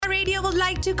Radio would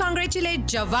like to congratulate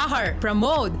Jawahar,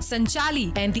 Pramod,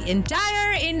 Sanchali, and the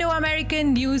entire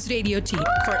Indo-American News Radio team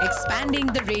for expanding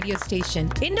the radio station.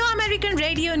 Indo-American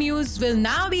Radio News will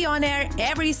now be on air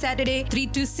every Saturday, 3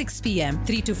 to 6 p.m.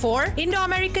 3 to 4,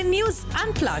 Indo-American News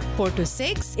Unplugged. 4 to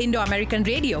 6, Indo-American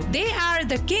Radio. They are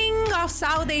the king of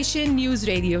South Asian news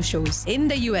radio shows in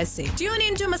the USA. Tune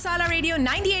into Masala Radio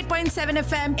 98.7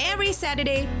 FM every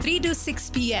Saturday, 3 to 6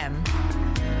 p.m.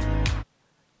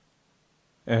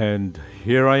 And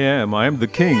here I am. I am the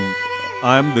king.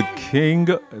 I'm the king.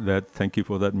 Thank you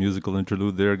for that musical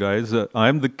interlude there, guys.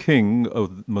 I'm the king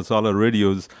of Masala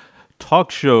Radio's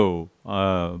talk show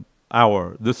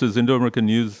hour. This is Indo-American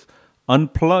News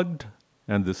Unplugged,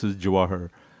 and this is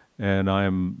Jawahar. And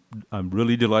I'm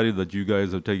really delighted that you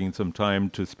guys are taking some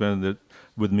time to spend it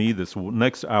with me. This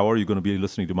next hour, you're going to be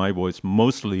listening to my voice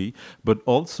mostly, but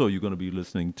also you're going to be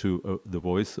listening to the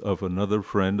voice of another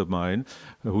friend of mine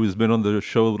who's been on the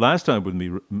show last time with me,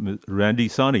 Randy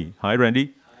Sani. Hi,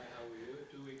 Randy. Hi, how are you?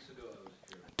 2 weeks ago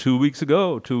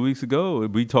I was here. 2 weeks ago,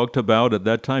 we talked about, at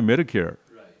that time, Medicare.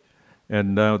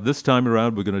 And now this time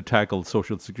around, we're going to tackle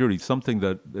Social Security, something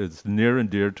that is near and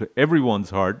dear to everyone's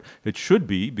heart. It should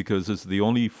be, because it's the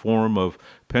only form of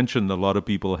pension a lot of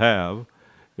people have.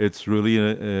 It's really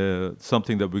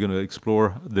something that we're going to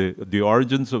explore, the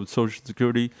origins of Social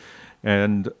Security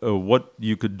and what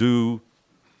you could do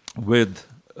with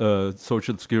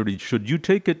Social Security. Should you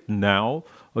take it now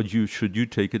or should you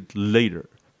take it later?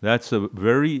 That's a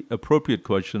very appropriate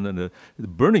question and a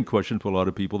burning question for a lot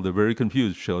of people. They're very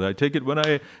confused. Shall I take it when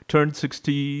I turn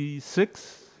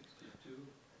 66?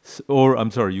 62. Or, I'm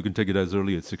sorry, you can take it as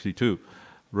early as 62.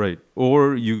 Right.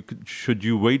 Or should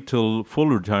you wait till full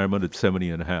retirement at 70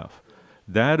 and a half?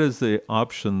 That is the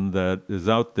option that is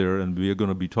out there, and we are going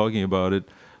to be talking about it.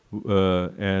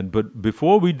 But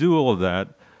before we do all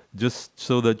that, just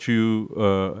so that you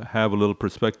have a little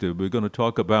perspective, we're going to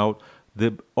talk about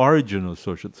the origin of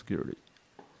Social Security.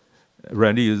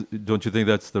 Randy, don't you think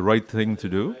that's the right thing to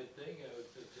do? I think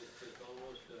it's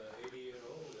almost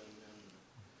 80-year-old,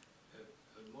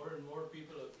 and more and more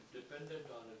people are dependent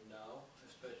on it now,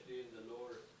 especially in the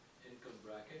lower income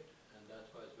bracket, and that's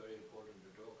why it's very important to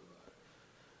talk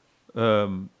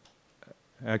about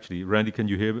it. Actually, Randy, can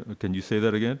you hear? Can you say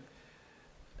that again?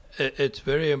 It's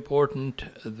very important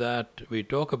that we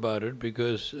talk about it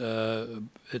because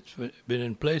it's been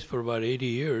in place for about 80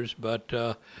 years, but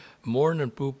more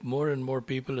and more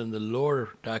people in the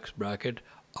lower tax bracket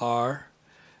are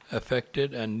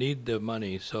affected and need the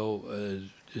money. So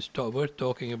it's worth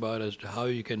talking about as to how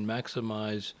you can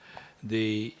maximize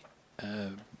the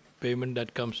payment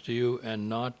that comes to you and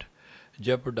not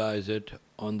jeopardize it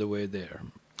on the way there.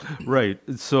 Right.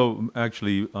 So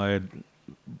actually,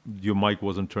 your mic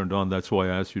wasn't turned on. That's why I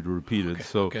asked you to repeat it.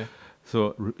 So, okay.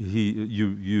 So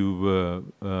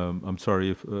I'm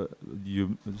sorry if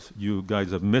you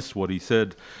guys have missed what he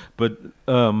said, but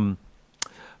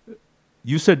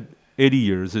you said 80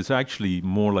 years. It's actually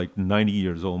more like 90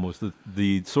 years almost.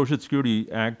 The Social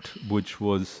Security Act, which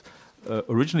was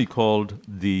originally called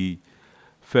the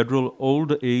Federal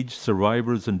Old Age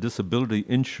Survivors and Disability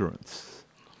Insurance.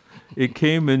 It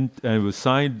came in and was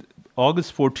signed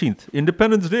August 14th,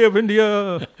 Independence Day of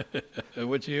India.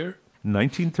 Which year?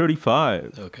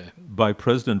 1935. Okay. By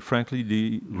President Franklin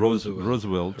D.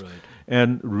 Roosevelt. Right.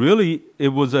 And really, it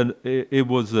was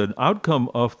an outcome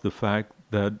of the fact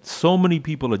that so many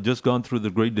people had just gone through the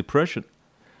Great Depression,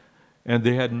 and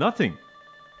they had nothing.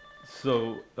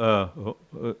 So the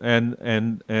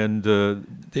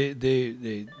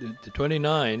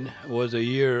 29 was a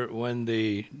year when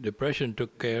the Depression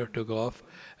took off,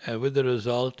 and with the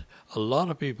result, a lot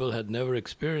of people had never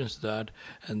experienced that,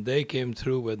 and they came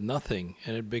through with nothing,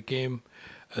 and it became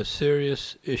a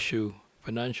serious issue,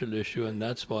 financial issue, and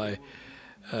that's why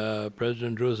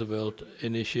President Roosevelt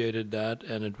initiated that,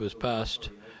 and it was passed,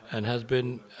 and has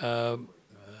been a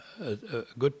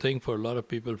good thing for a lot of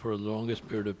people for the longest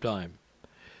period of time.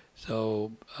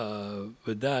 So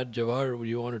with that, Jawahar,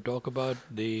 you want to talk about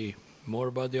more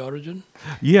about the origin?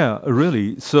 Yeah,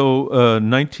 really. So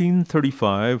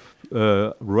 1935,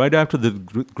 right after the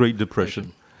Great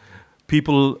Depression, a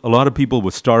lot of people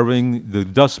were starving. The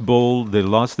Dust Bowl, they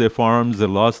lost their farms, they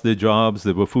lost their jobs.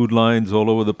 There were food lines all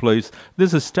over the place.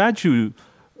 There's a statue,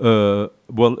 at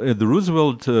the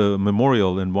Roosevelt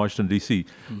Memorial in Washington, D.C.,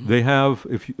 they have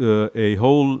a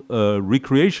whole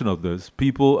recreation of this.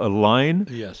 People align,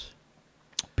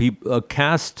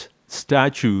 cast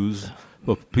statues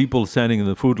of people standing in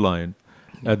the food line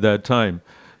at that time.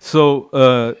 So,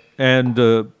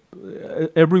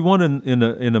 everyone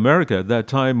in America at that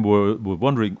time were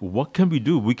wondering, what can we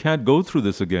do? We can't go through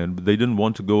this again. But they didn't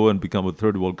want to go and become a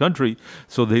third world country,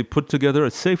 so they put together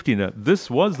a safety net. This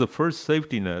was the first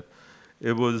safety net.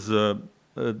 It was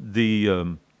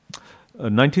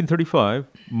 1935.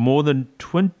 More than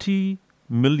 20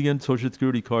 million Social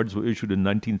Security cards were issued in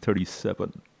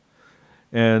 1937.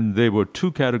 And there were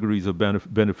two categories of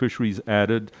beneficiaries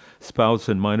added: spouse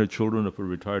and minor children of a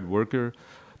retired worker.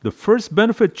 The first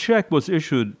benefit check was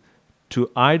issued to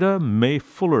Ida Mae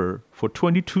Fuller for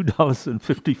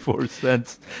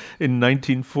 $22.54 in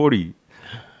 1940.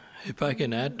 If I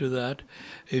can add to that,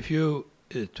 if you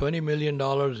 $20 million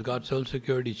got Social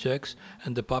Security checks,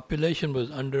 and the population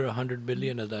was under 100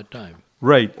 million at that time.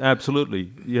 Right,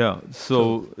 absolutely, yeah.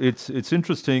 So it's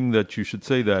interesting that you should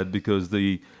say that, because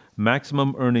the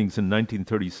maximum earnings in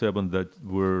 1937 that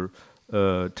were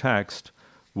taxed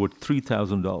were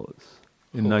 $3,000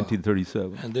 in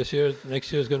 1937. And next year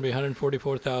is going to be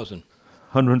 144,000.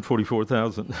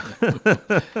 144,000.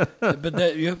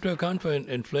 But you have to account for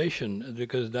inflation,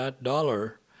 because that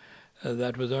dollar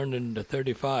that was earned in the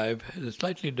 35 is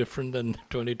slightly different than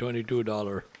 2022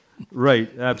 dollar. Right,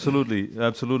 absolutely.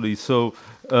 So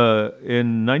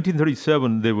in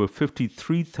 1937, there were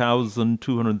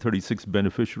 53,236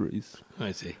 beneficiaries.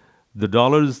 I see. The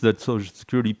dollars that Social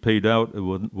Security paid out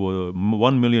were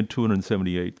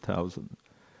 1,278,000.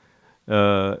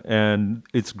 And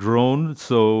it's grown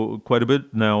so quite a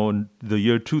bit now. In the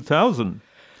year 2000,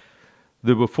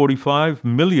 there were 45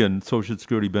 million Social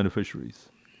Security beneficiaries.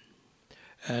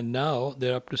 And now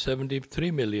they're up to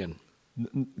 73 million.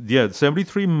 Yeah,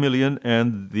 73 million,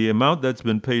 and the amount that's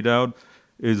been paid out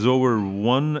is over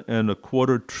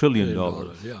 $1.25 trillion.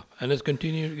 Yeah, and it'll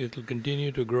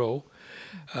continue to grow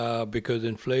because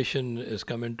inflation is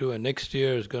coming too, and next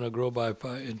year is going to grow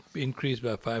increase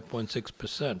by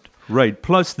 5.6%. Right.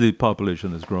 Plus the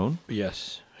population has grown.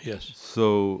 Yes.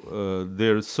 So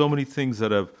there are so many things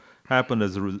that have happened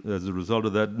as a result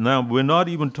of that. Now we're not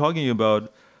even talking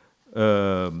about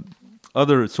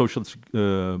other social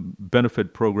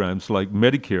benefit programs like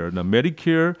Medicare. Now,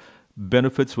 Medicare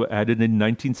benefits were added in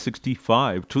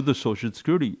 1965 to the Social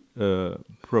Security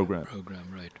program.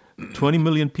 Right. 20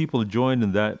 million people joined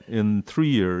in that in 3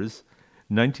 years.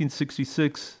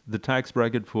 1966, the tax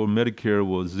bracket for Medicare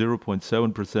was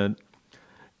 0.7%.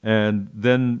 And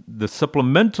then the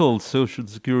supplemental Social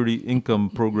Security income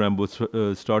program was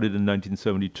started in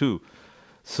 1972.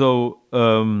 So,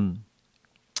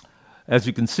 as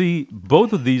you can see,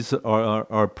 both of these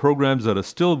are programs that are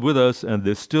still with us, and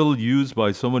they're still used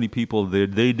by so many people.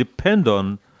 They depend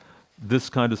on this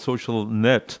kind of social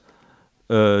net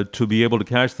to be able to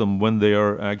cash them when they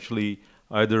are actually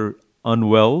either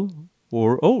unwell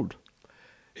or old.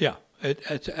 Yeah,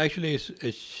 it's actually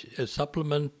it's a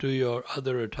supplement to your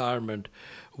other retirement,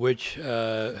 which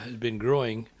has been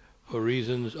growing for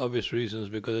obvious reasons,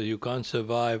 because you can't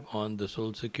survive on the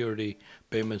Social Security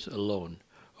payments alone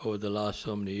over the last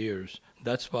so many years.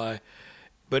 That's why,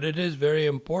 but it is very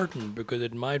important, because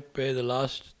it might pay the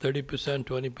last 30%,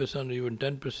 20%, or even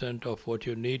 10% of what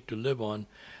you need to live on,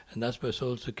 and that's where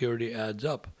Social Security adds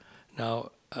up.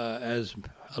 Now, as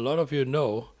a lot of you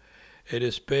know, it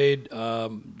is paid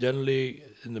generally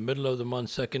in the middle of the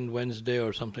month, second Wednesday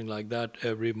or something like that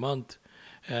every month,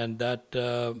 and that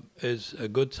is a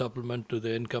good supplement to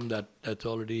the income that's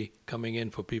already coming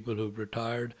in for people who've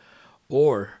retired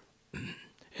or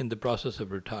in the process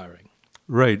of retiring.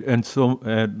 Right, and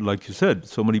like you said,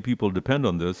 so many people depend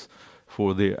on this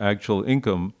for their actual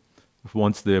income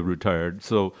once they have retired.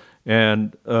 So,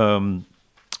 and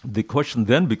the question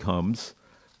then becomes,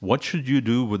 what should you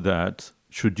do with that?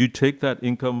 Should you take that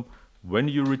income when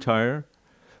you retire,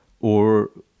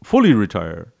 or fully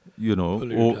retire?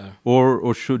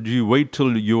 Or should you wait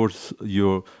till you're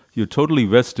totally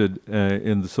vested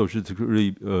in the Social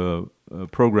Security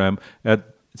program at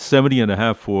 70 and a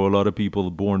half for a lot of people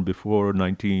born before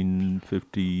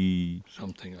 1950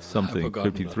 something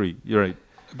 53. You're right.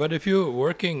 But if you're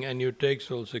working and you take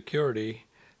Social Security,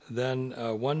 then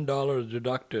 $1 is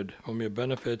deducted from your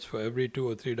benefits for every $2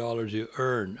 or $3 you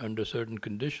earn under certain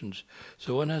conditions.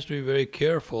 So one has to be very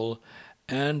careful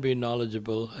and be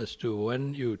knowledgeable as to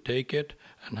when you take it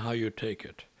and how you take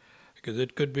it, because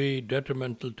it could be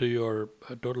detrimental to your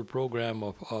total program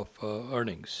of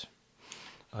earnings.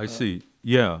 I see.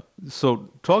 Yeah. So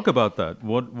talk about that.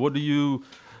 What do you?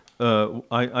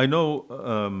 I know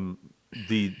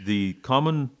the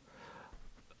common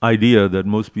idea that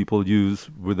most people use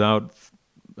without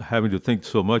having to think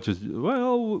so much is,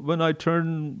 well, when I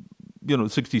turn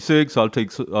 66, I'll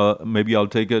take maybe I'll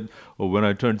take it, or when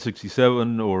I turn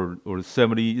 67 or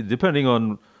 70, depending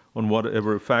on on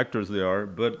whatever factors they are.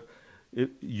 But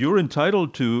you're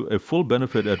entitled to a full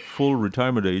benefit at full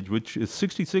retirement age, which is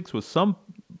 66 with some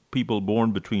people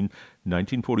born between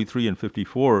 1943 and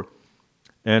 54,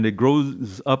 and it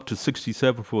grows up to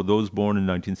 67 for those born in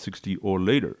 1960 or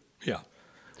later. Yeah.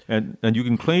 And you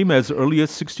can claim as early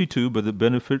as 62, but the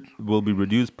benefit will be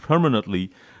reduced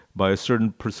permanently by a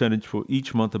certain percentage for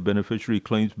each month a beneficiary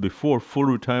claims before full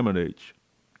retirement age.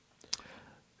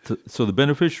 So the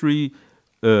beneficiary,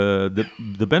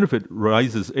 the benefit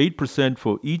rises 8%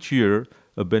 for each year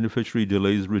a beneficiary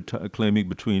delays claiming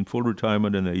between full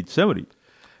retirement and age 70.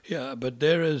 Yeah, but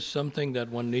there is something that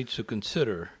one needs to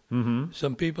consider. Mm-hmm.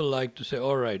 Some people like to say,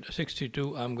 all right,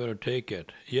 62, I'm going to take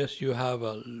it. Yes, you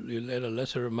let a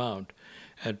lesser amount.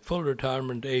 At full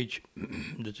retirement age,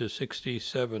 which is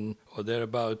 67 or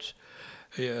thereabouts,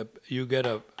 you get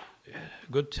a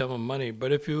good sum of money.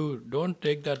 But if you don't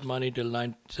take that money till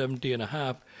 70 and a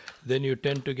half, then you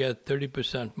tend to get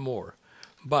 30% more.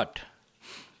 But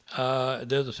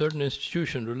there's a certain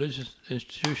institution, religious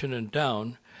institution in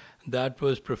town, that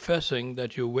was professing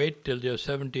that you wait till you're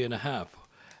 70 and a half.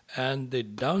 And the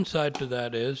downside to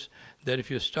that is that if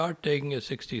you start taking at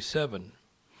 67,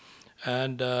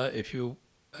 and if you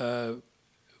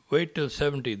wait till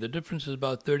 70, the difference is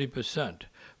about 30%.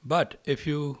 But if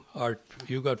you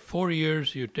got 4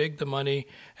 years, you take the money,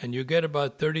 and you get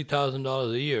about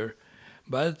 $30,000 a year,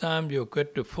 by the time you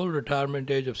get to full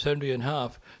retirement age of 70 and a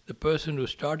half, the person who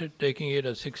started taking it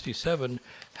at 67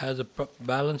 has a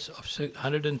balance of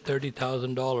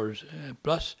 $130,000.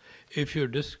 Plus, if you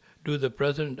do the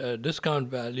present discount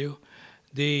value,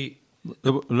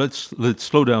 Let's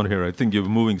slow down here. I think you're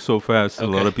moving so fast. Okay. A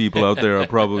lot of people out there are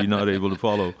probably not able to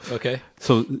follow. Okay.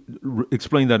 So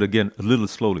explain that again a little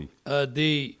slowly.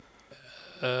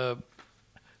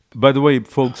 By the way,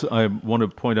 folks, I want to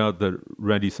point out that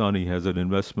Randy Sani has an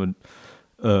investment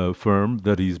firm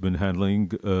that he's been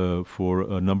handling for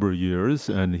a number of years,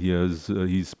 and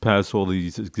he's passed all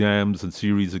these exams and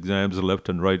series exams left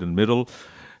and right and middle,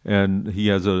 and he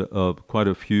has quite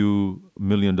a few $1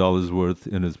 million worth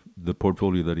in the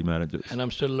portfolio that he manages. And I'm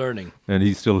still learning. And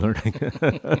he's still learning.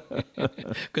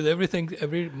 Because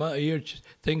every year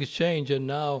things change, and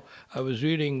now I was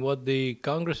reading what the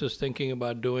Congress is thinking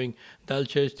about doing. They'll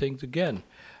change things again.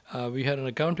 We had an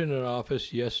accountant in our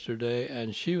office yesterday,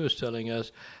 and she was telling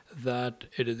us that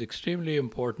it is extremely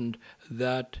important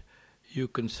that you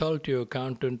consult your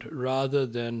accountant rather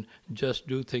than just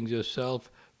do things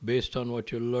yourself based on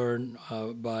what you learn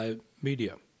by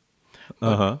media.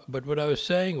 But what I was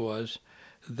saying was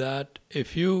that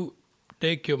if you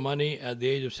take your money at the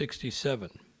age of 67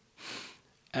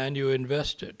 and you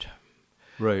invest it,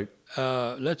 right?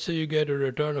 Let's say you get a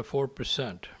return of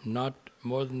 4%, not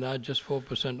more than that, just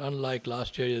 4%, unlike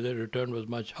last year, the return was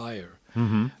much higher.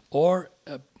 Mm-hmm. Or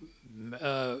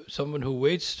someone who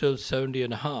waits till 70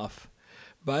 and a half,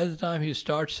 by the time he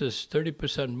starts his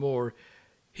 30% more,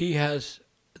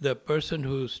 the person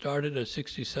who started at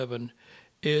 67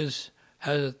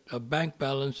 has a bank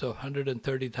balance of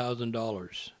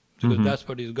 $130,000 because Mm-hmm. that's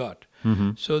what he's got.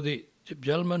 Mm-hmm. So the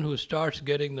gentleman who starts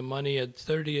getting the money at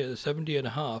 70 and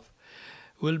a half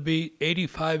will be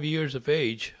 85 years of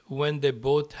age when they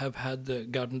both have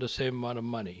gotten the same amount of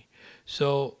money.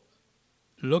 So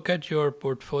look at your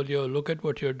portfolio, look at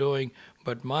what you're doing,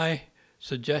 but my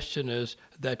suggestion is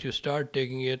that you start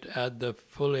taking it at the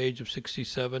full age of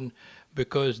 67,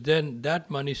 because then that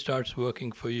money starts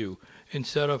working for you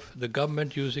instead of the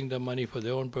government using the money for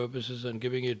their own purposes and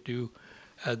giving it to you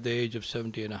at the age of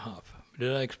 70 and a half.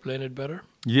 Did I explain it better?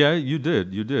 Yeah, you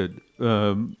did. You did.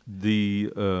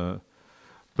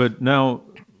 But now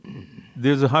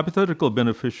there's a hypothetical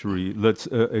beneficiary. Let's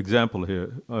example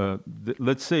here.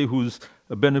 Let's say who's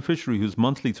a beneficiary whose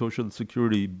monthly Social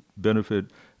Security benefit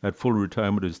at full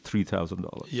retirement is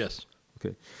 $3,000. Yes.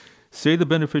 Okay. Say the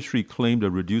beneficiary claimed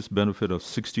a reduced benefit of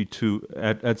 62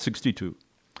 at 62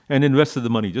 and invested the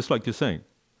money, just like you're saying,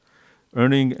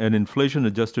 earning an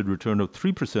inflation-adjusted return of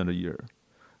 3% a year.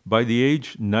 By the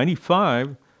age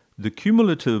 95, the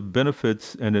cumulative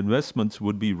benefits and investments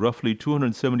would be roughly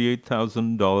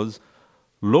 $278,000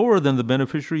 lower than the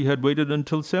beneficiary had waited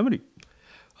until 70.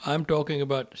 I'm talking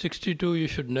about 62, you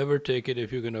should never take it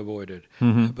if you can avoid it.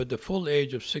 Mm-hmm. But the full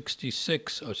age of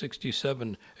 66 or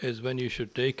 67 is when you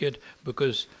should take it,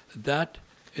 because that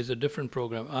is a different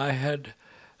program. I had,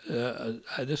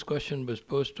 this question was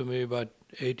posed to me about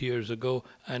 8 years ago,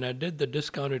 and I did the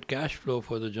discounted cash flow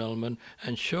for the gentleman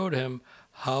and showed him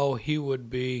how he would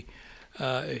be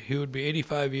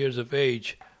 85 years of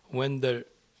age when the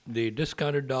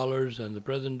discounted dollars and the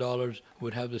present dollars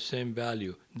would have the same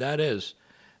value. That is,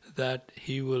 that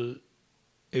he will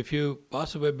If you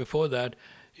pass away before that,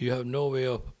 you have no way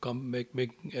of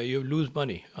you lose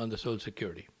money on the Social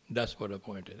Security. That's what the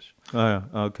point is.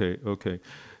 Okay.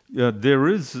 Yeah, there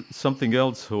is something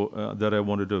else that I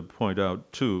wanted to point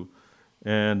out too,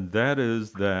 and that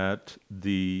is that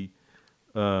the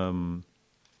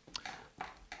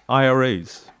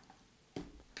IRAs.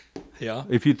 Yeah.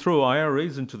 If you throw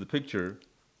IRAs into the picture,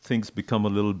 things become a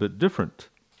little bit different.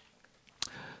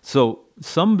 So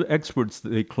some experts,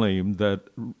 they claim that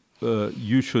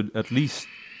you should at least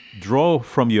draw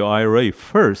from your IRA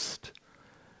first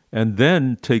and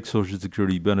then take Social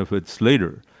Security benefits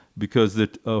later because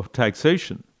of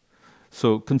taxation.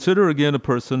 So consider again a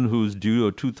person who's due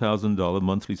a $2,000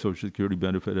 monthly Social Security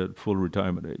benefit at full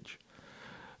retirement age.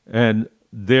 And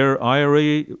their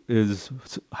IRA is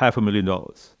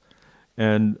 $500,000.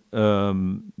 And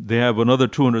they have another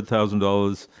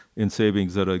 $200,000 in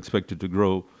savings that are expected to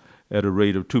grow at a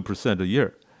rate of 2% a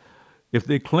year. If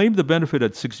they claim the benefit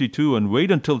at 62 and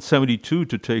wait until 72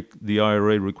 to take the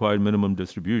IRA required minimum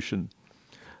distribution,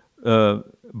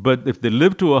 but if they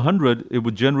live to 100, it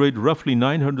would generate roughly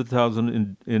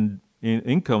 $900,000 in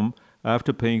income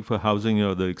after paying for housing and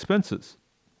other expenses.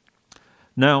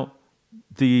 Now,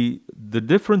 the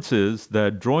difference is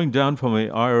that drawing down from an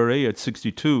IRA at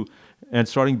 62 and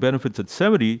starting benefits at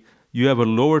 70, you have a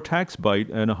lower tax bite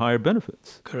and a higher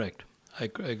benefits. Correct. I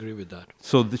agree with that.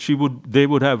 So they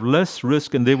would have less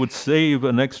risk and they would save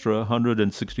an extra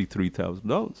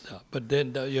 $163,000. Yeah, but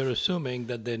then you're assuming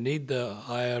that they need the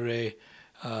IRA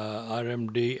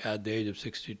RMD at the age of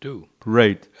 62.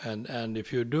 Right. And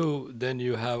if you do, then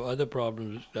you have other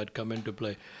problems that come into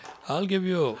play. I'll give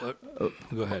you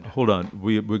go ahead. Hold on.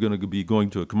 We're going to be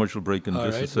going to a commercial break in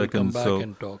just a second. We'll come back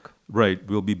and talk. Right.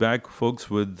 We'll be back,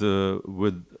 folks, with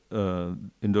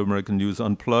Indo-American News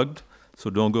Unplugged. So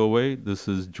don't go away. This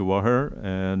is Jawahar,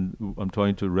 and I'm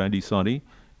talking to Randy Sani,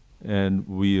 and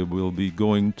we will be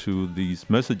going to these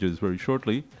messages very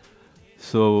shortly.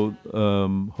 So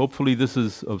hopefully this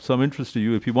is of some interest to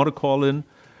you. If you want to call in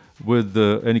with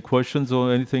any questions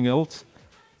or anything else,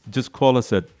 just call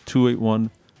us at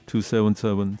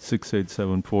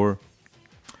 281-277-6874,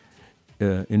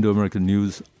 Indo-American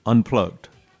News Unplugged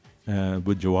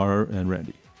with Jawahar and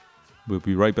Randy. We'll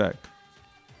be right back.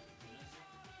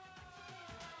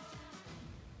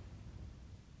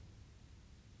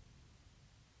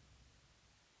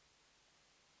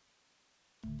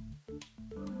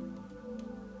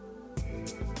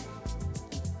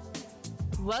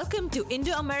 Welcome to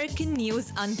Indo-American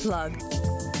News Unplugged.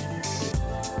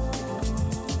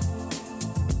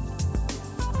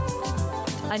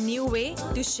 A new way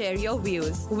to share your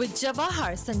views with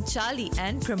Jawahar, Sanchali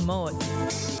and Pramod.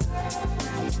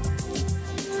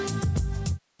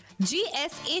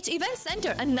 GSH Event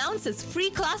Center announces free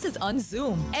classes on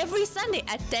Zoom every Sunday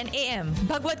at 10 a.m.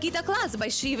 Bhagavad Gita class by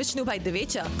Shri Vishnubhai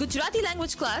Devecha. Gujarati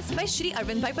language class by Shri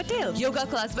Arvindbhai Patel. Yoga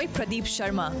class by Pradeep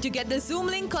Sharma. To get the Zoom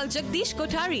link, call Jagdish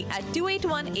Kothari at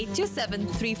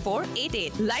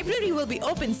 281-827-3488. Library will be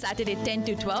open Saturday 10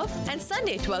 to 12 and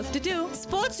Sunday 12 to 2.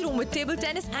 Sports room with table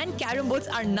tennis and carom boards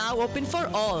are now open for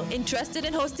all. Interested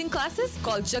in hosting classes?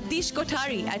 Call Jagdish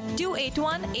Kothari at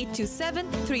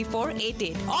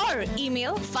 281-827-3488 or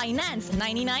email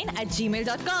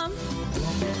finance99@gmail.com.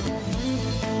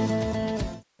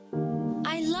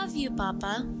 I love you,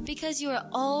 Papa, because you are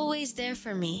always there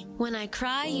for me. When I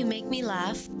cry, you make me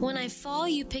laugh. When I fall,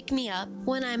 you pick me up.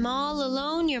 When I'm all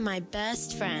alone, you're my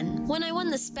best friend. When I won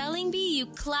the spelling bee, you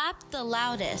clapped the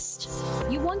loudest.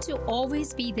 You want to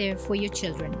always be there for your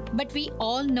children, but we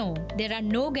all know there are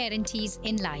no guarantees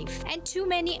in life, and too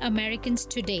many Americans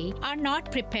today are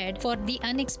not prepared for the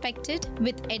unexpected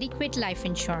with adequate life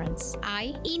insurance.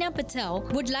 I, Ina Patel,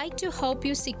 would like to help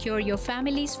you secure your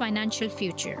family's financial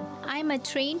future. I'm a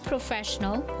trained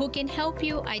professional who can help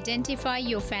you identify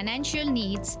your financial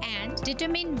needs and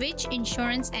determine which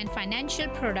insurance and financial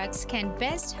products can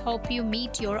best help you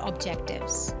meet your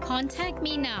objectives. Contact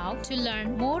me now to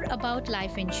learn more about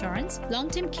life insurance,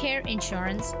 long-term care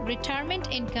insurance, retirement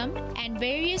income, and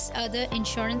various other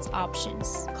insurance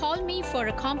options. Call me for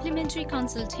a complimentary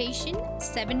consultation,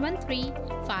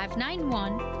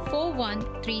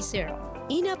 713-591-4130.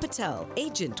 Ina Patel,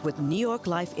 agent with New York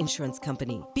Life Insurance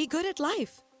Company. Be good at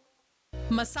life.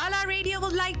 Masala Radio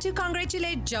would like to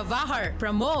congratulate Jawahar,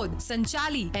 Pramod,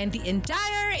 Sanchali, and the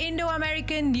entire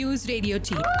Indo-American News Radio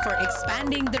team for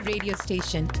expanding the radio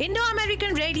station.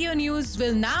 Indo-American Radio News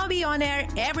will now be on air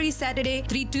every Saturday,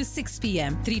 3 to 6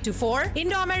 p.m. 3 to 4,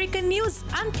 Indo-American News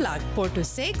Unplugged. 4 to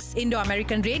 6,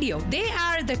 Indo-American Radio. They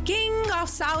are the king of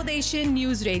South Asian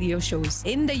news radio shows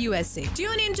in the USA.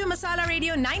 Tune into Masala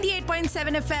Radio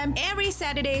 98.7 FM every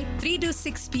Saturday, 3 to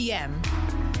 6 p.m.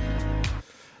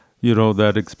 You know,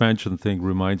 that expansion thing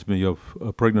reminds me of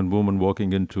a pregnant woman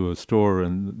walking into a store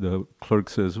and the clerk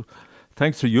says,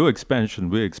 "Thanks to your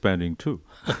expansion, we're expanding too."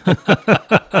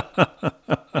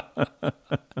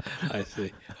 I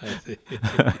see.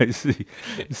 I see.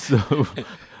 So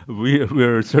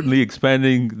we're certainly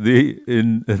expanding the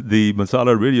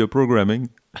Masala radio programming.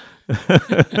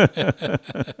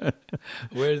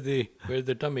 Where's the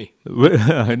tummy?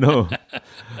 I know.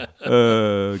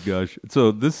 Gosh.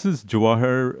 So this is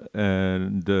Jawahar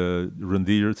and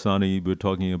Randhir Sani. We're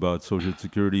talking about Social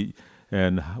Security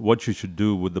and what you should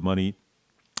do with the money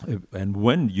and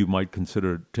when you might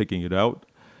consider taking it out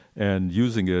and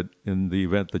using it in the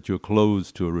event that you're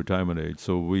close to a retirement age.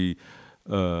 So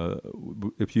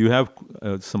if you have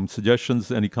some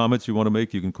suggestions, any comments you want to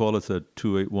make, you can call us at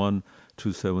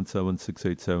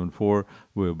 281-277-6874.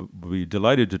 We'll be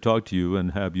delighted to talk to you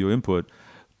and have your input.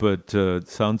 But it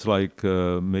sounds like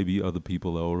maybe other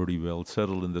people are already well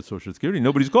settled in the Social Security.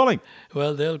 Nobody's calling.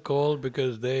 Well, they'll call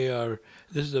because this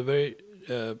is a very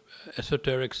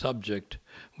esoteric subject,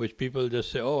 which people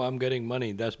just say, "Oh, I'm getting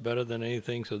money. That's better than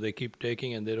anything." So they keep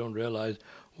taking, and they don't realize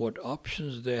what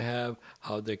options they have,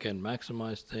 how they can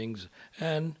maximize things,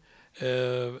 and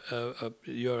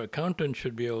your accountant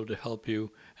should be able to help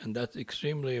you, and that's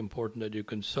extremely important that you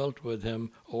consult with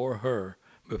him or her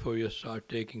before you start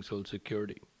taking Social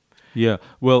Security. Yeah.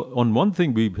 Well, on one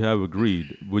thing we have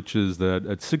agreed, which is that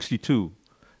at 62,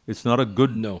 it's not a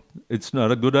good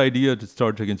idea to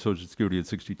start taking Social Security at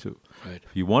 62. Right.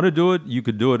 If you want to do it, you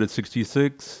could do it at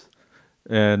 66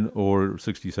 or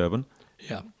 67.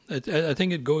 Yeah. I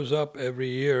think it goes up every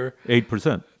year.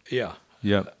 8%. Yeah.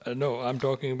 Yeah. No, I'm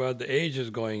talking about the age is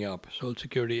going up. Social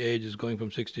Security age is going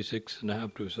from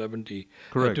 66.5 to 70.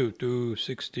 Correct. To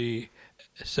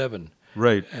 67.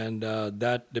 Right. And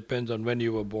that depends on when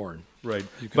you were born. Right.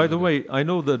 By the way, I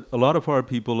know that a lot of our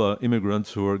people are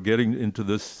immigrants who are getting into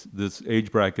this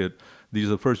age bracket.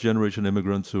 These are first-generation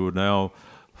immigrants who are now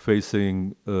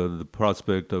facing the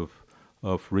prospect of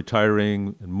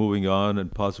retiring and moving on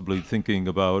and possibly thinking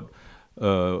about,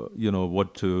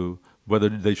 whether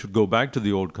they should go back to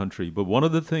the old country. But one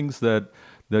of the things that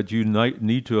you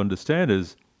need to understand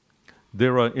is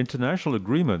there are international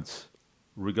agreements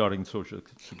regarding Social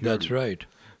Security. That's right.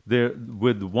 They're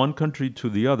with one country to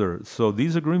the other. So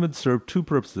these agreements serve two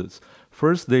purposes.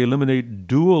 First, they eliminate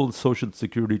dual Social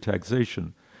Security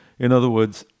taxation. In other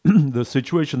words, the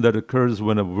situation that occurs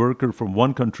when a worker from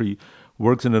one country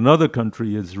works in another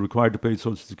country is required to pay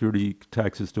Social Security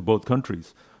taxes to both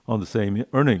countries on the same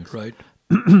earnings. Right.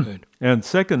 Right. And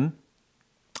second,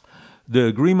 the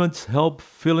agreements help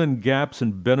fill in gaps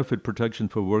in benefit protection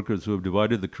for workers who have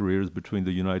divided the careers between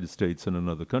the United States and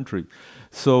another country.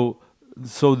 So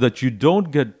that you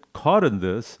don't get caught in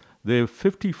this, there are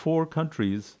 54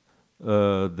 countries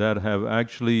that have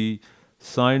actually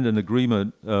signed an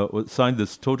agreement, signed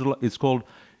this it's called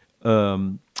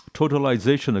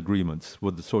totalization agreements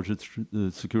with the Social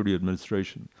Security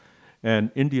Administration.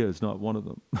 And India is not one of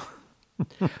them.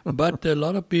 But a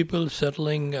lot of people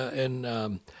settling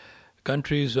in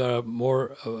countries are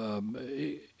more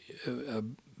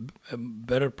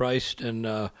better priced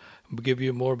and give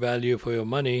you more value for your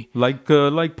money. Like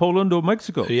Poland or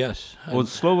Mexico. Yes. Or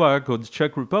Slovak or the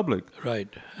Czech Republic. Right.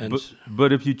 And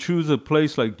but if you choose a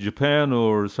place like Japan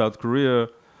or South Korea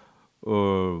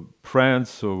or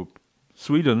France or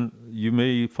Sweden, you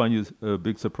may find a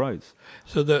big surprise.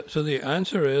 So the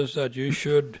answer is that you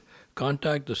should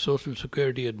contact the Social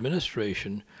Security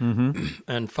Administration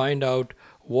and find out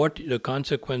what the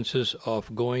consequences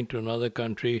of going to another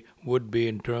country would be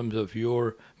in terms of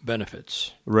your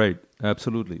benefits. Right,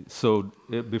 absolutely. So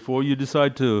before you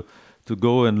decide to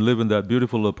go and live in that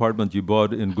beautiful apartment you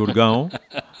bought in Gurgaon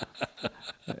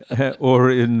or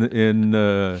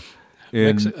in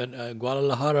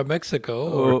Guadalajara,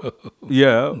 Mexico.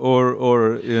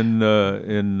 Or in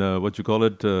what you call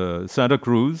it, Santa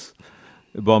Cruz,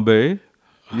 Bombay.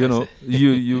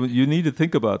 You need to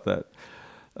think about that.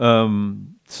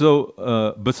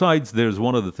 Besides, there's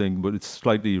one other thing, but it's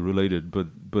slightly related.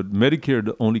 But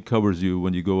Medicare only covers you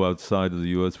when you go outside of the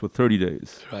U.S. for 30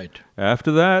 days. Right.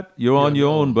 After that, you're on your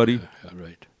own, buddy.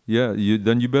 Right. Yeah.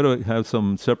 Then you better have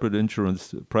some separate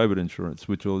insurance, private insurance,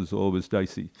 which is always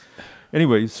dicey.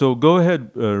 Anyway, so go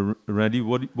ahead, Randy.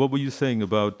 What were you saying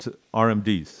about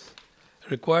RMDs?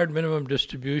 Required minimum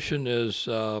distribution is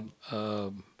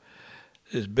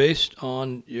based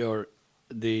on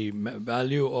the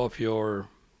value of your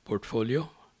portfolio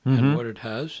and what it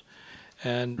has,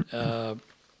 and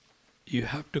you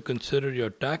have to consider your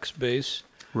tax base,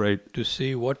 right, to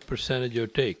see what percentage you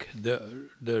take.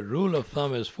 The rule of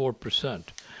thumb is 4%,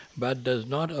 but does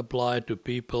not apply to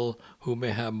people who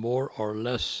may have more or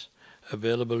less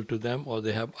available to them, or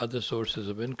they have other sources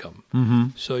of income.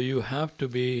 So you have to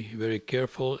be very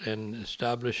careful in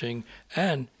establishing,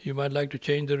 and you might like to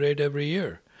change the rate every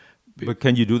year. But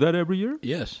can you do that every year?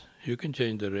 Yes, you can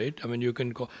change the rate. I mean, you can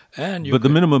go, and you But the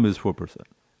can- minimum is 4%.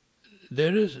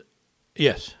 there is,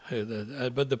 yes,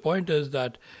 but the point is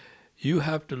that you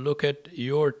have to look at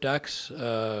your tax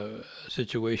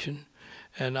situation.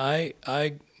 And I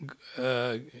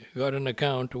got an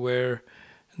account where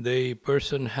the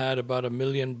person had about $1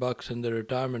 million in their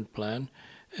retirement plan,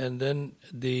 and then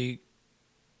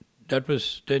that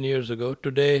was 10 years ago.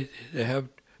 Today they have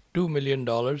 $2 million,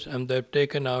 and they've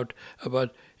taken out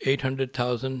about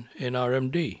 $800,000 in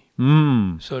RMD.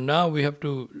 So now we have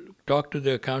to talk to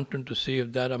the accountant to see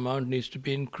if that amount needs to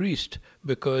be increased,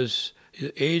 because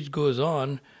age goes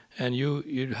on and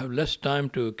you have less time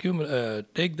to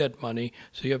take that money,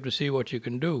 so you have to see what you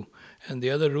can do. And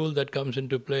the other rule that comes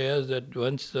into play is that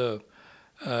once the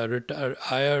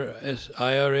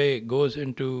IRA goes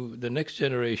into the next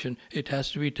generation, it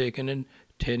has to be taken in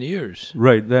 10 years.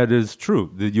 Right, that is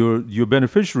true. Your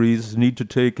beneficiaries need to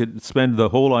spend the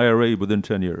whole IRA within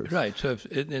 10 years. Right. So if,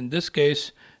 in this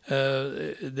case,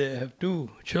 they have 2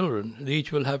 children. They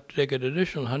each will have to take an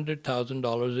additional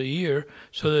 $100,000 a year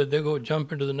so that they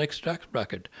jump into the next tax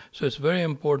bracket. So it's very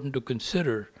important to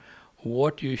consider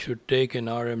what you should take in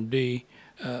RMD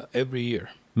every year.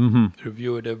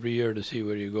 Review it every year to see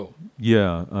where you go.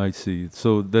 Yeah, I see.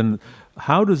 So then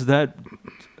how does that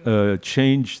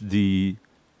change the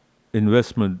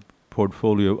investment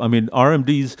portfolio? I mean,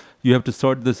 RMDs, you have to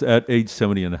start this at age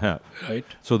 70 and a half. Right.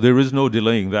 So there is no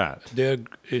delaying that.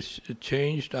 It's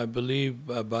changed, I believe,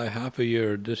 by half a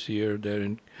year this year.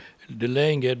 They're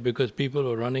delaying it because people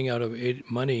are running out of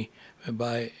money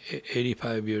by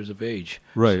 85 years of age.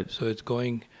 Right. So it's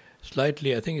going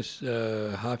slightly, I think it's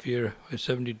half year,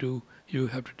 72. You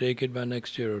have to take it by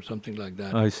next year or something like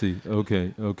that. I see.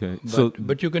 Okay.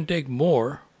 But you can take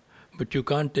more, but you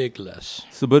can't take less.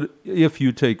 But if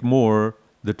you take more,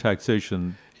 the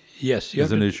taxation Yes,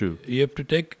 is an issue. You have to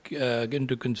take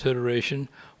into consideration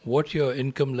what your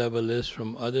income level is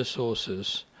from other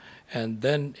sources, and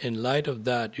then in light of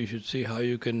that, you should see how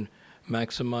you can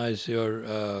maximize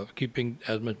your keeping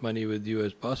as much money with you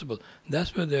as possible.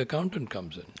 That's where the accountant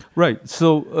comes in. Right.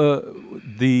 So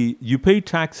you pay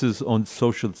taxes on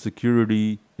Social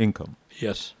Security income,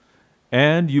 Yes,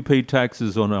 and you pay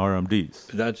taxes on RMDs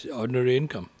that's ordinary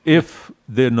income. if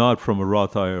they're not from a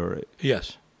Roth IRA.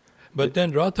 Yes. But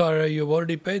then Roth IRA, you've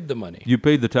already paid the money. You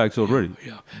paid the tax already.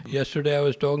 Yeah. Yesterday I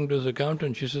was talking to his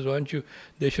accountant. She says, "Why don't you?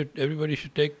 Everybody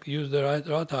should use their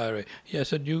Roth IRA." Yeah, I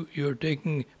said, "You're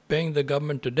paying the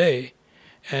government today,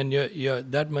 and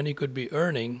that money could be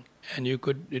earning, and it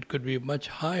could be much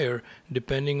higher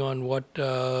depending on what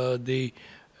the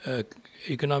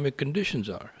economic conditions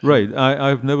are." Right.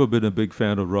 I've never been a big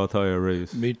fan of Roth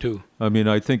IRAs. Me too. I mean,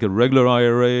 I think a regular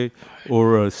IRA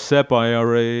or a SEP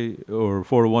IRA or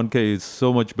 401k is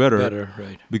so much better,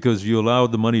 Right. because you allow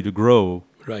the money to grow.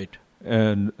 Right.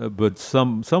 And but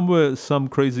some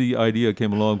crazy idea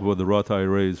came along with the Roth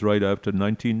IRAs right after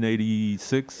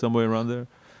 1986, somewhere around there.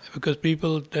 Because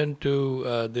people tend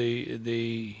to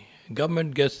the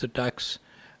government gets the tax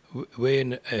way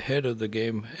ahead of the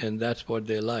game, and that's what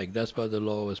they like. That's why the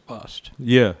law was passed.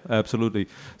 Yeah, absolutely.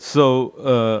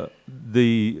 So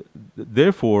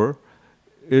therefore,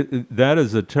 that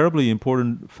is a terribly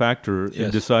important factor in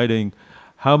Yes. deciding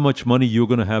how much money you're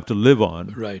going to have to live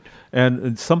on. Right.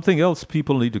 And something else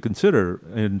people need to consider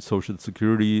in Social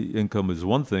Security income is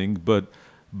one thing, but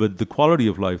the quality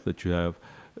of life that you have,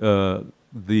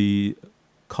 the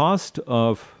cost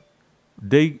of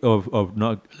Living.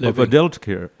 adult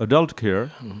care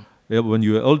when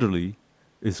you're elderly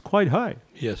is quite high.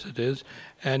 Yes, it is.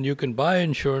 And you can buy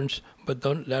insurance, but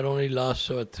that only lasts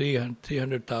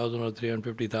 300,000 or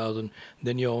 350,000.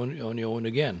 Then you on your own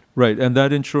again. Right, and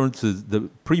that insurance the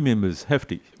premium is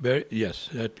hefty. Yes,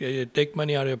 take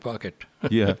money out of your pocket.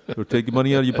 Yeah, so take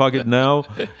money out of your pocket now,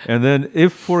 and then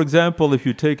for example, if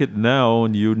you take it now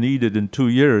and you need it in 2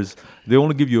 years, they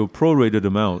only give you a prorated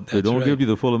amount. They That's don't right. give you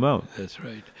the full amount. That's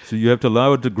right. So you have to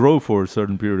allow it to grow for a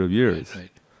certain period of years.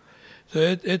 Right.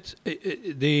 So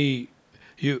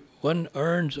one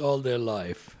earns all their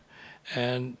life,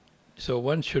 and so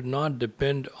one should not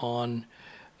depend on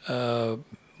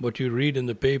what you read in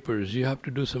the papers. You have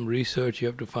to do some research. You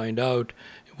have to find out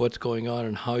what's going on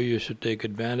and how you should take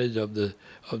advantage of the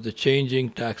changing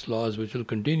tax laws, which will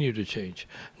continue to change.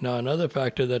 Now, another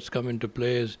factor that's come into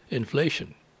play is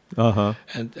inflation, Uh-huh.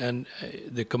 and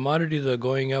the commodities are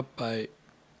going up by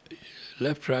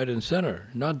left, right, and center,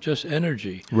 not just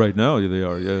energy. Right now, they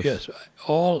are, yes. Yes,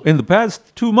 all. In the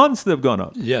past 2 months, they've gone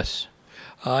up. Yes.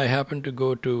 I happened to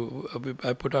go to,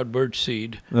 I put out bird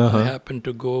seed. Uh-huh. I happened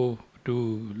to go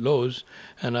to Lowe's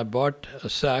and I bought a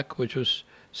sack which was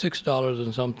 $6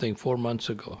 and something 4 months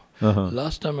ago. Uh-huh.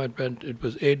 Last time I went, it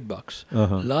was $8.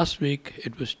 Uh-huh. Last week,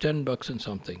 it was $10 and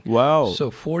something. Wow.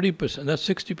 So 40%, that's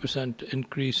 60%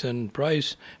 increase in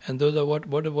price. And those are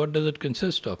what does it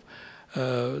consist of?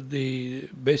 The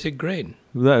basic grain.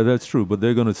 That's true, but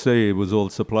they're going to say it was all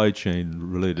supply chain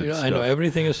related Yeah, stuff. I know,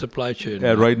 everything is supply chain.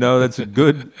 Yeah, right now, that's a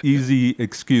good, easy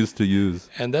excuse to use.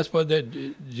 And that's what the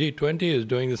G20 is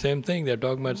doing, the same thing. They're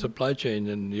talking about supply chain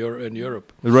in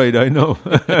Europe. Right, I know.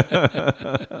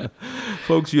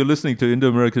 Folks, you're listening to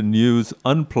Indo-American News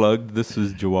Unplugged. This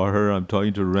is Jawahar. I'm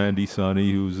talking to Randy Sani,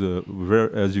 who's,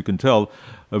 as you can tell,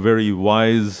 a very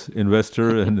wise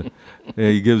investor, and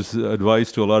he gives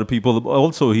advice to a lot of people.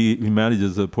 Also, he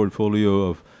manages a portfolio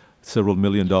of several $1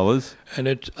 million. And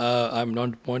I'm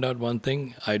going to point out one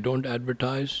thing. I don't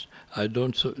advertise. I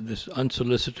don't, this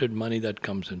unsolicited money that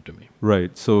comes into me.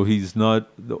 Right. So he's not,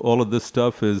 all of this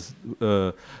stuff is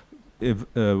wisdom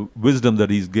that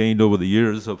he's gained over the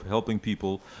years of helping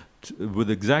people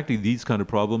with exactly these kind of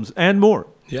problems and more.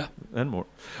 Yeah. And more.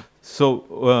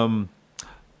 So,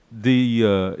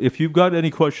 if you've got any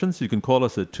questions, you can call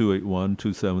us at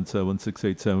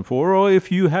 281-277-6874, or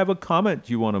if you have a comment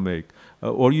you want to make,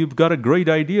 or you've got a great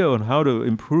idea on how to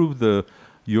improve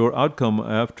your outcome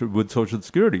with Social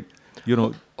Security,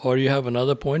 Or you have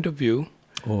another point of view.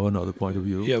 Or another point of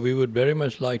view. Yeah, we would very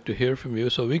much like to hear from you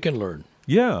so we can learn.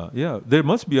 Yeah. There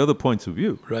must be other points of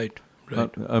view. Right.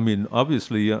 I mean,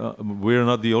 obviously, we're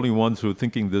not the only ones who are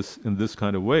thinking this in this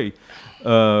kind of way.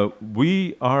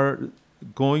 We are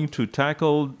going to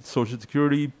tackle Social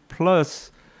Security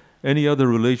plus any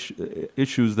other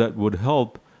issues that would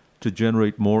help to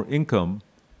generate more income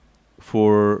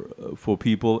for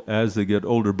people as they get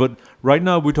older. But right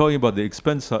now we're talking about the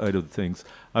expense side of things.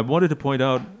 I wanted to point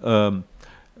out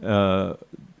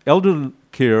elder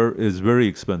care is very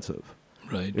expensive.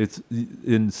 Right. It's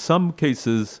in some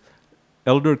cases,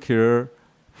 elder care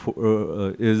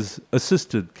is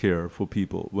assisted care for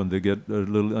people when they get a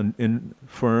little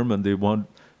infirm and they want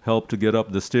help to get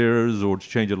up the stairs or to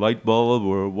change a light bulb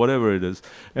or whatever it is.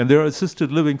 And there are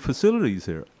assisted living facilities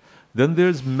here. Then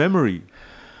there's memory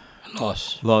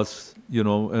loss,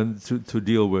 and to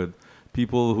deal with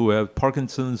people who have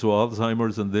Parkinson's or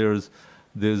Alzheimer's, and there's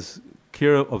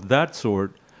care of that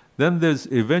sort. Then there's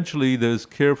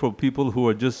care for people who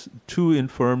are just too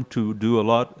infirm to do a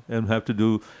lot and have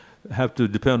to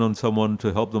depend on someone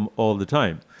to help them all the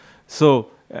time. So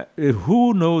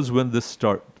who knows when this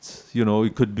starts?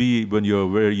 It could be when you're a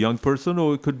very young person,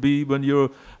 or it could be when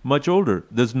you're much older.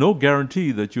 There's no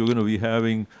guarantee that you're going to be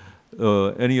having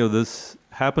any of this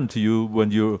happen to you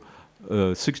when you're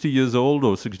 60 years old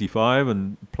or 65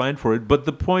 and plan for it. But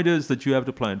the point is that you have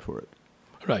to plan for it.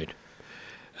 Right.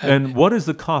 And what is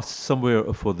the cost somewhere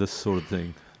for this sort of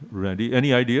thing, Randy?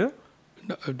 Any idea?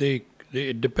 No,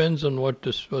 it depends on what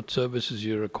services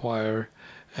you require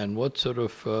and what sort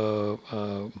of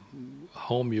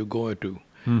home you go to.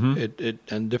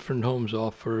 Mm-hmm. And different homes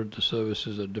offer the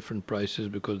services at different prices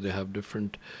because they have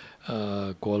different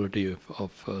quality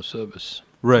of service.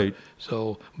 Right.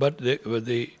 So, but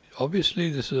obviously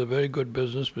this is a very good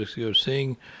business because you're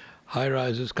seeing high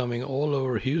rises coming all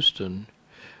over Houston.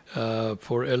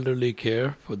 For elderly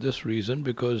care for this reason,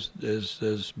 because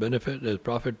there's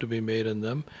profit to be made in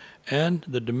them, and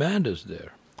the demand is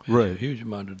there. Right. A huge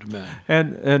amount of demand.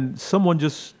 And someone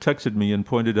just texted me and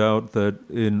pointed out that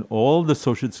in all the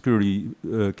Social Security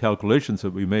calculations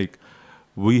that we make,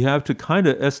 we have to kind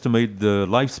of estimate the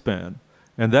lifespan.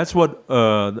 And that's what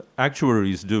the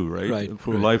actuaries do, right?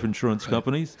 For life insurance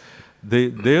companies.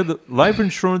 The life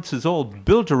insurance is all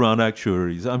built around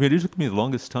actuaries. I mean, it took me the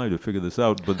longest time to figure this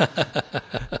out,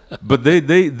 but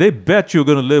they bet you're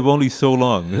going to live only so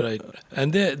long. Right.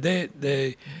 And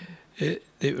the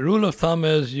rule of thumb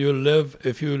is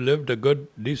if you lived a good,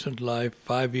 decent life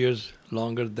 5 years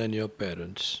longer than your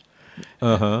parents.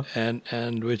 Uh-huh.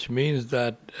 And which means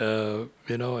that,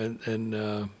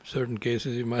 in certain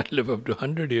cases, you might live up to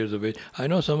 100 years of age. I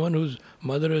know someone whose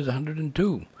mother is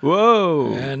 102.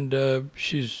 Whoa! And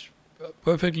she's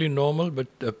perfectly normal, but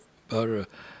her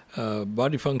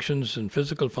body functions and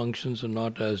physical functions are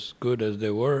not as good as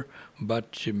they were.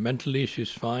 But mentally,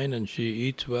 she's fine, and she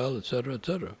eats well, etc.,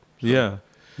 etc. Yeah.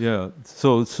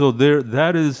 So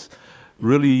that is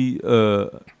really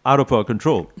out of our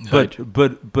control. Right.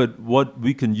 But what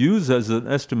we can use as an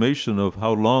estimation of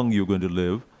how long you're going to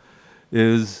live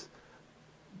is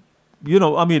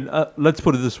let's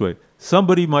put it this way.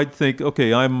 Somebody might think,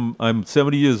 okay, I'm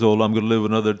 70 years old, I'm going to live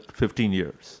another 15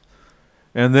 years.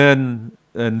 And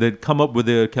they'd come up with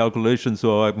their calculations,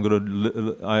 so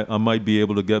I might be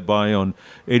able to get by on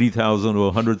 $80,000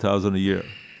 or $100,000 a year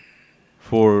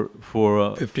for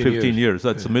 15 years.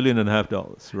 That's $1.5 million,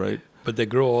 right? But they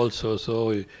grow also,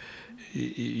 so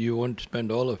you won't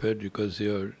spend all of it because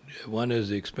one is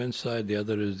the expense side, the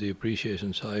other is the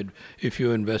appreciation side if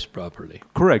you invest properly.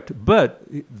 Correct. But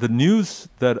the news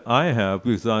that I have,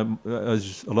 because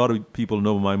as a lot of people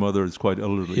know, my mother is quite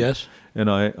elderly. Yes. And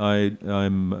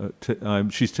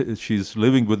she's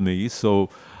living with me, so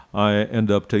I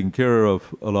end up taking care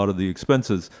of a lot of the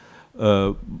expenses,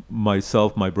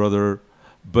 myself, my brother.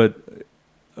 But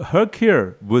her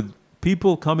care, with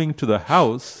people coming to the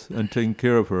house and taking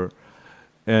care of her,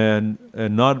 and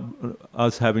not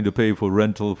us having to pay for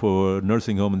rental for a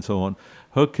nursing home and so on,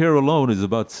 her care alone is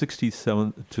about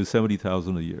 $67,000 to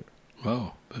 $70,000 a year.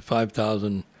 Wow,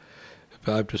 $5,000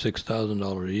 to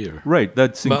 $6,000 a year. Right,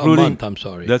 that's including a month. I'm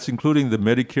sorry. That's including the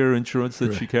Medicare insurance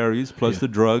that she carries, plus the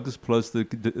drugs, plus the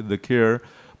care,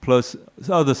 plus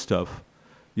other stuff.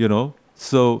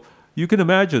 So you can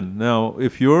imagine now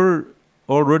if you're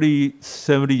already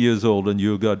 70 years old and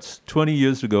you've got 20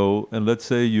 years to go, and let's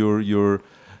say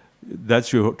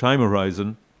that's your time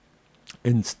horizon.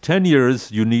 In 10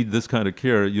 years, you need this kind of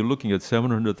care. You're looking at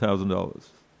 $700,000.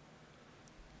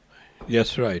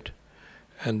 Yes, right.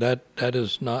 And that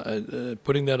is not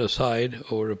putting that aside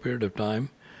over a period of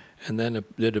time, and then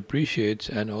it appreciates,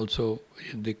 and also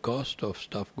the cost of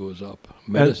stuff goes up.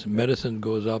 Medicine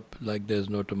goes up like there's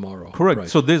no tomorrow. Correct. Right.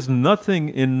 So there's nothing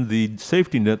in the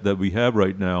safety net that we have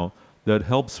right now that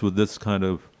helps with this kind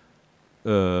of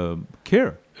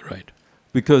care. Right.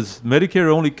 Because Medicare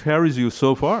only carries you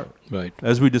so far. Right.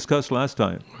 As we discussed last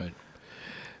time. Right.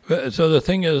 Well, so the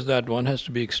thing is that one has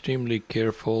to be extremely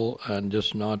careful and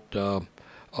just not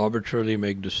arbitrarily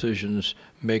make decisions,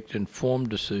 make informed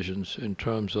decisions in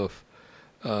terms of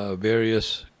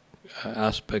various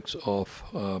aspects of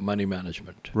money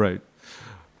management. Right.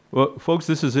 Well, folks,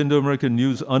 this is Indo-American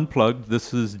News Unplugged.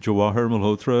 This is Jawahar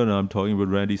Malhotra, and I'm talking with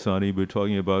Randy Sani. We're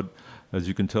talking about, as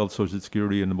you can tell, Social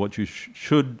Security and what you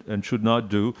should and should not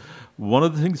do. One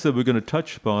of the things that we're going to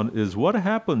touch upon is what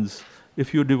happens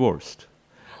if you're divorced.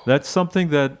 That's something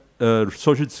that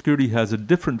Social Security has a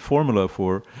different formula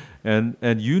for, and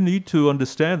you need to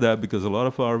understand that because a lot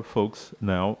of our folks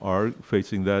now are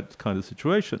facing that kind of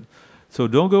situation. So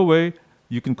don't go away.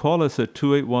 You can call us at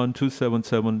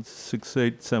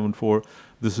 281-277-6874.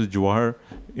 This is Jawahar,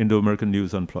 Indo-American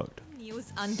News Unplugged.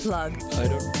 News Unplugged.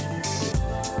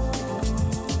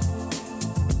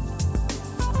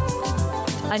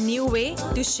 A new way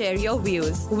to share your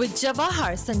views with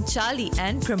Jawahar, Sanchali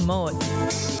and Pramod.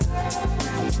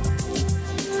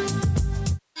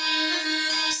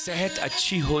 सेहत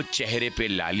अच्छी हो, चेहरे पे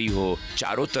लाली हो,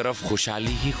 चारों तरफ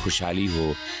खुशहाली ही खुशहाली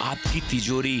हो, आपकी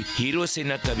तिजोरी हीरो से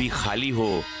न कभी खाली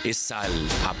हो, इस साल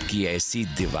आपकी ऐसी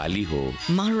दिवाली हो.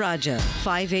 Maharaja,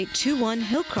 5821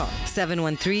 Hillcroft,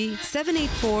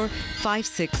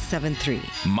 713-784-5673.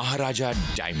 Maharaja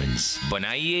Diamonds.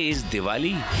 बनाइए इस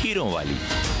दिवाली हीरो वाली.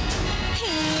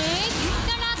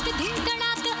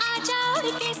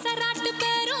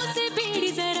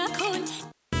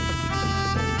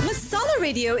 Masala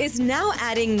Radio is now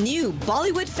adding new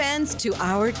Bollywood fans to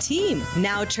our team.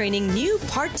 Now training new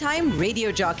part-time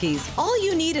radio jockeys. All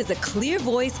you need is a clear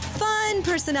voice, fun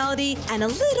personality, and a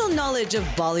little knowledge of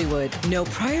Bollywood. No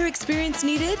prior experience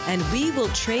needed, and we will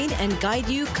train and guide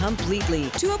you completely.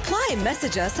 To apply,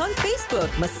 message us on Facebook,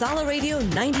 Masala Radio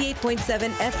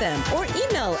 98.7 FM, or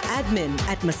email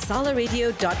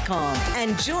admin@masalaradio.com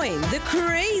and join the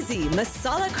crazy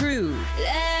Masala crew.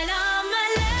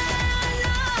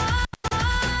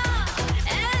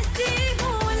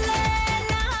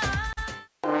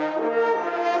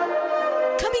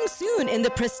 Soon in the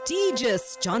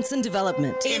prestigious Johnson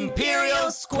Development,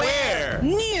 Imperial Square,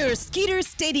 near Skeeter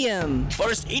Stadium.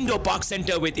 First Indo-Pak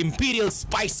Center with Imperial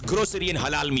Spice Grocery and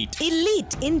Halal Meat.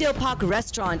 Elite Indo-Pak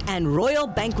Restaurant and Royal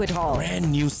Banquet Hall.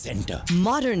 Brand new center.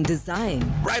 Modern design.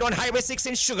 Right on Highway 6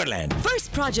 in Sugarland.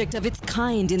 First project of its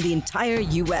kind in the entire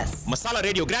U.S. Masala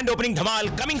Radio Grand Opening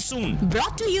Dhamal coming soon.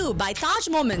 Brought to you by Taj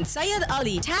Moments, Syed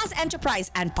Ali, Taz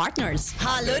Enterprise and Partners.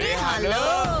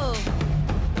 Hello.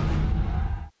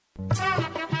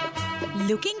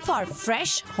 Looking for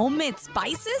fresh homemade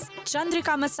spices?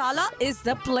 Chandrika Masala is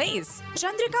the place.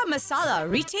 Chandrika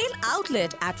Masala Retail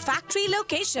Outlet at Factory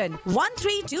Location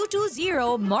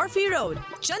 13220 Murphy Road.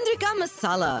 Chandrika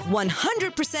Masala,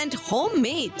 100%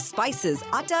 homemade spices,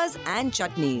 attas and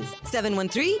chutneys.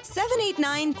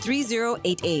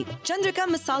 713-789-3088.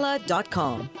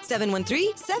 ChandrikaMasala.com.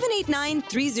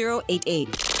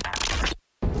 713-789-3088.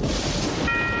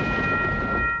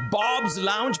 Bob's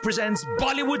Lounge presents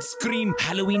Bollywood Scream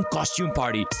Halloween Costume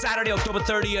Party. Saturday, October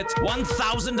 30th,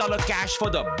 $1,000 cash for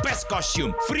the best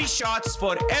costume. Free shots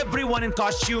for everyone in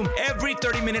costume every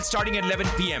 30 minutes starting at 11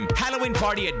 p.m. Halloween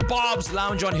party at Bob's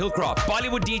Lounge on Hillcroft.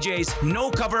 Bollywood DJs,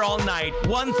 no cover all night.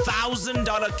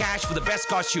 $1,000 cash for the best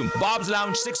costume. Bob's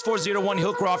Lounge, 6401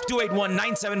 Hillcroft,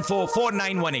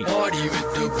 281-974-4918. Party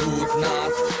with the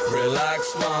Bhootnath,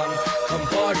 relax man. Come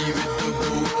party with the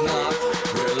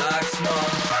Bhootnath, relax man.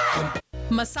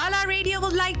 Masala Radio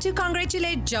would like to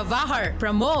congratulate Jawahar,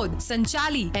 Pramod,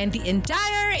 Sanchali, and the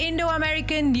entire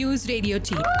Indo-American News Radio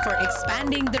team for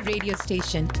expanding the radio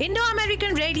station.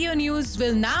 Indo-American Radio News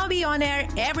will now be on air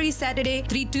every Saturday,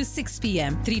 3 to 6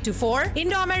 p.m. 3 to 4,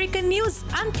 Indo-American News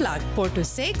Unplugged. 4 to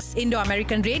 6,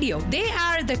 Indo-American Radio. They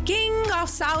are the king of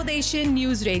South Asian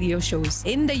news radio shows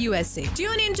in the USA.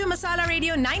 Tune into Masala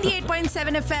Radio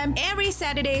 98.7 FM every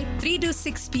Saturday, 3 to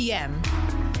 6 p.m.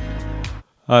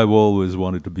 I've always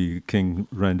wanted to be King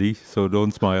Randy, so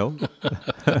don't smile.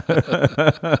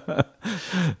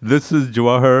 This is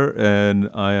Jawahar, and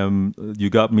you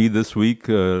got me this week.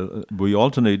 We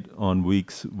alternate on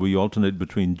weeks. We alternate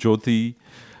between Jyoti,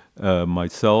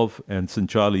 myself, and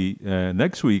Sanchali.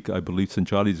 Next week, I believe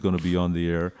Sanchali is going to be on the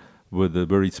air with a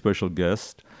very special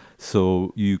guest.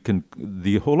 So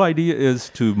the whole idea is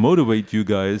to motivate you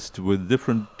guys with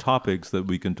different topics that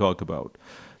we can talk about.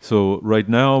 So right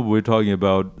now we're talking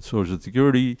about Social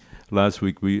Security. Last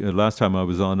time I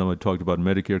was on, I talked about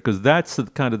Medicare, because that's the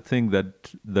kind of thing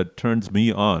that turns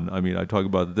me on. I mean, I talk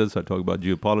about this, I talk about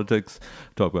geopolitics,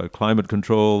 talk about climate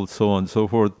control, so on and so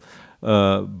forth.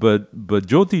 But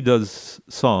Jyoti does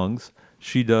songs.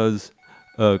 She does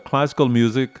classical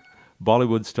music,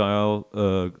 Bollywood style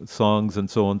songs,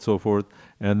 and so on and so forth.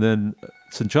 And then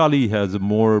Sanchali has a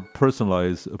more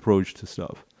personalized approach to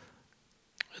stuff.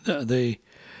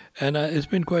 It's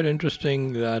been quite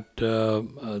interesting that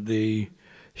the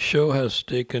show has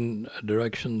taken a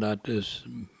direction that is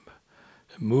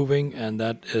moving and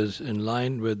that is in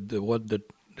line with what the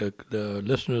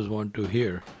listeners want to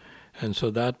hear, and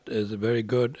so that is very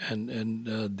good. And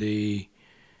the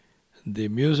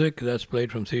music that's played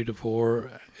from 3 to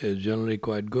 4 is generally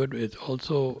quite good. It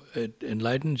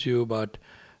enlightens you about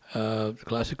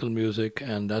classical music,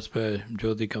 and that's where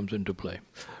Jyoti comes into play.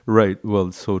 Right.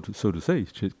 Well, so to say,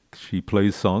 she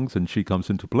plays songs and she comes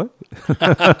into play.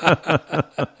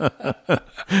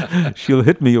 She'll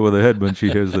hit me over the head when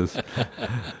she hears this.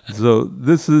 So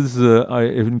this is,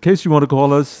 in case you want to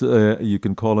call us, you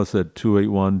can call us at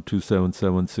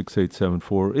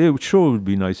 281-277-6874. It sure would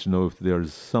be nice to know if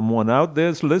there's someone out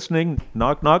there listening.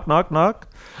 Knock, knock, knock, knock.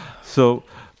 So...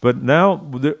 But now,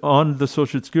 on the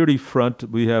Social Security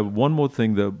front, we have one more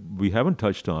thing that we haven't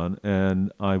touched on,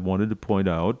 and I wanted to point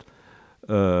out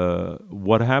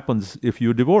what happens if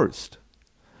you're divorced.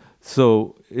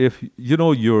 So, if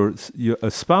a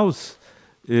spouse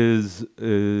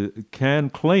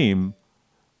can claim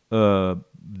the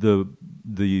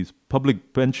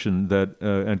public pension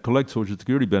and collect Social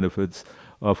Security benefits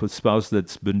of a spouse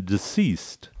that's been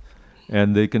deceased,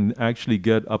 and they can actually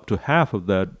get up to half of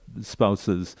that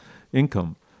spouse's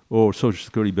income or Social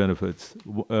Security benefits.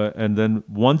 And then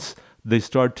once they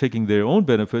start taking their own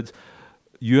benefits,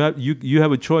 you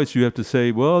have a choice. You have to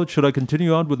say, well, should I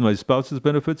continue on with my spouse's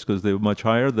benefits because they're much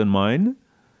higher than mine?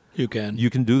 You can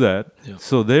do that. Yeah.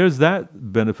 So there's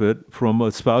that benefit from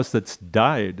a spouse that's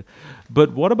died.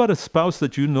 But what about a spouse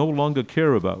that you no longer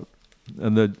care about,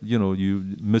 and that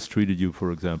you mistreated you,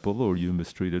 for example, or you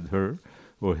mistreated her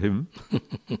or him?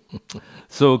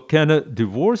 So can a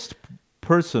divorced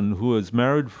person who is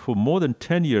married for more than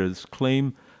 10 years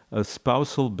claim a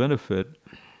spousal benefit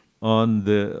on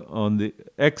the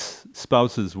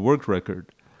ex-spouse's work record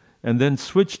and then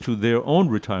switch to their own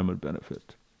retirement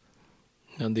benefit?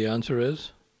 And the answer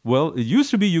is? Well, it used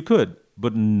to be you could,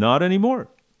 but not anymore.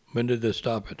 When did they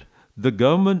stop it? The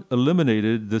government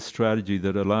eliminated this strategy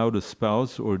that allowed a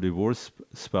spouse or divorced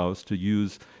spouse to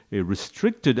use a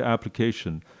restricted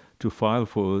application to file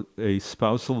for a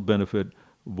spousal benefit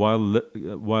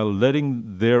while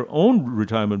letting their own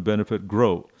retirement benefit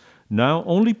grow. Now,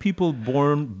 only people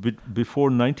born before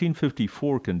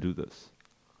 1954 can do this.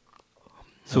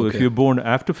 So if you're born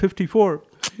after 54,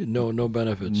 No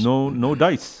benefits. No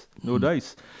dice. No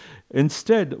dice.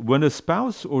 Instead, when a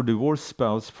spouse or divorced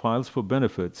spouse files for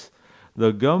benefits,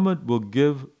 the government will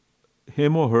give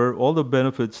him or her all the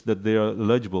benefits that they are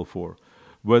eligible for,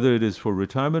 whether it is for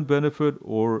retirement benefit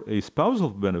or a spousal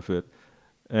benefit.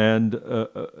 And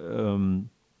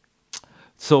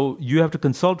so you have to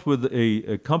consult with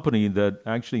a company that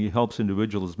actually helps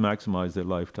individuals maximize their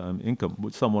lifetime income,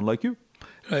 with someone like you.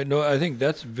 Right. No, I think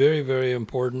that's very, very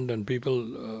important, and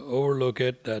people overlook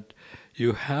it, that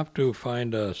you have to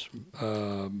find a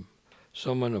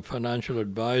financial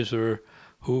advisor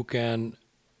who can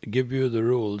give you the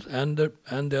rules. And the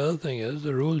other thing is,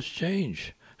 the rules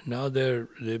change. Now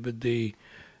with the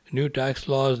new tax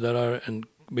laws that are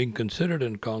being considered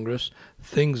in Congress,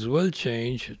 things will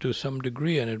change to some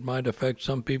degree, and it might affect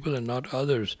some people and not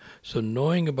others. So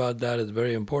knowing about that is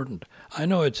very important. I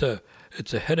know it's a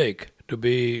headache to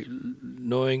be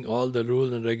knowing all the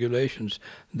rules and regulations.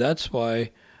 That's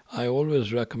why I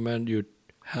always recommend you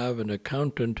have an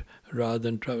accountant rather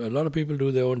than a lot of people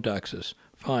do their own taxes.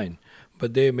 Fine.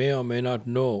 But they may or may not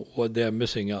know what they are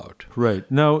missing out. Right.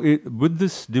 Now, with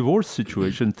this divorce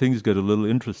situation, things get a little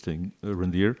interesting,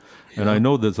 Randhir. And I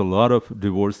know there's a lot of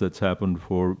divorce that's happened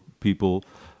for people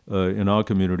in our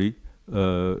community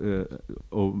over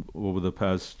the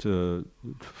past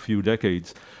few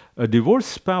decades. A divorced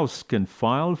spouse can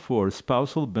file for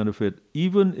spousal benefit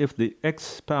even if the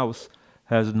ex-spouse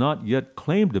has not yet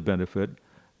claimed the benefit,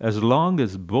 as long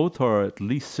as both are at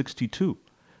least 62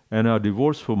 and are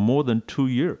divorced for more than 2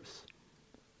 years.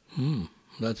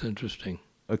 That's interesting.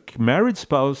 A married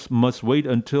spouse must wait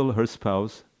until her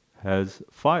spouse has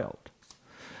filed.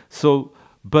 So,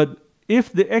 but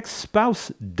if the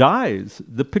ex-spouse dies,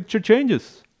 the picture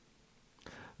changes.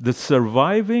 The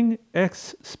surviving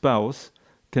ex-spouse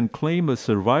can claim a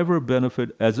survivor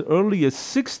benefit as early as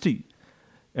 60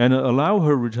 and allow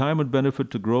her retirement benefit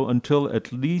to grow until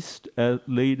at least as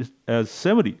late as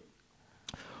 70.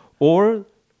 Or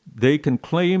they can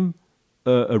claim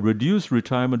a reduced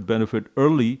retirement benefit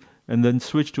early and then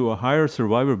switch to a higher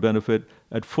survivor benefit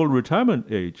at full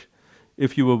retirement age.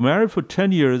 If you were married for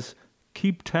 10 years,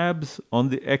 keep tabs on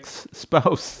the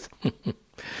ex-spouse.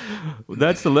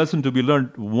 That's the lesson to be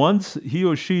learned. Once he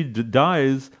or she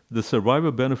dies, the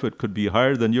survivor benefit could be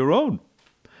higher than your own.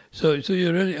 So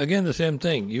you're really, again, the same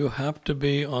thing. You have to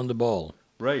be on the ball.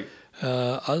 Right.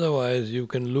 Otherwise, you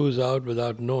can lose out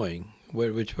without knowing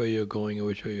which way you're going or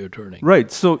which way you're turning.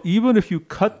 Right. So even if you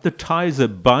cut the ties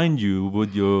that bind you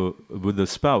with the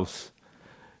spouse,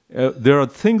 there are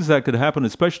things that could happen,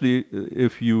 especially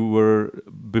if you were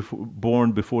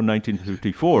born before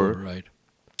 1954, right,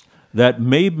 that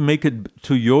may make it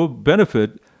to your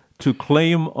benefit to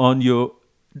claim on your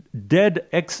dead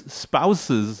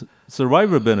ex-spouse's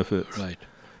survivor benefits. Right.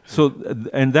 So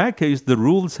in that case, the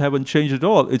rules haven't changed at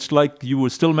all. It's like you were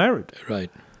still married. Right.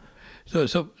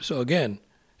 So again,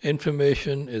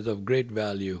 information is of great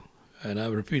value. And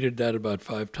I've repeated that about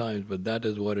 5 times, but that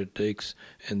is what it takes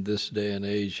in this day and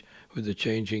age with the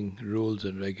changing rules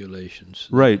and regulations.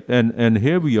 Right. And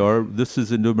here we are. This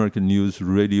is Indo-American News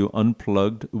Radio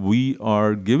Unplugged. We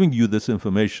are giving you this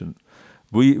information.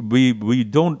 We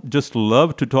don't just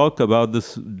love to talk about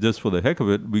this just for the heck of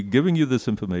it. We're giving you this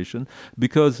information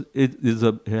because it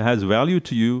has value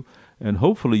to you, and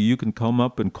hopefully you can come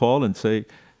up and call and say,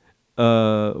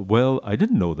 well, I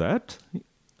didn't know that.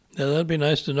 Yeah, that'd be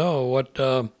nice to know what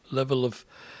level of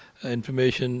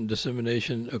information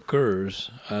dissemination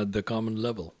occurs at the common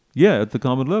level. Yeah, at the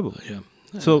common level. Yeah.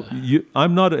 So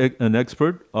I'm not an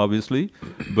expert, obviously,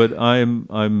 but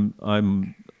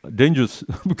I'm dangerous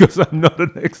because I'm not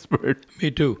an expert.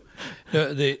 Me too.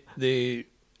 The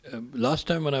last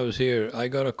time when I was here, I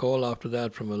got a call after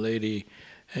that from a lady,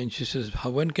 and she says,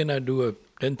 when can I do a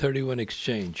 1031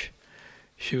 exchange?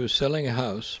 She was selling a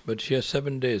house, but she has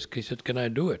 7 days. She said, can I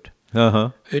do it?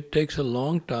 Uh-huh. It takes a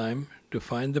long time to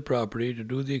find the property, to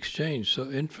do the exchange. So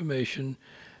information,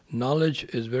 knowledge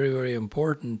is very, very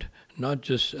important, not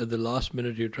just at the last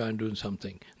minute you try and do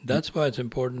something. That's why it's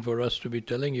important for us to be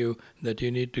telling you that you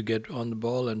need to get on the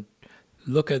ball and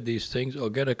look at these things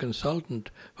or get a consultant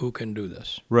who can do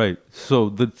this. Right. So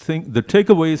the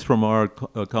takeaways from our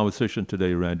conversation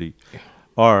today, Randy,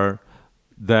 are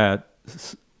that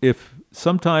if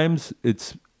sometimes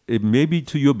it may be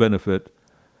to your benefit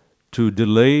to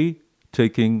delay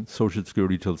taking Social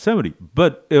Security till 70.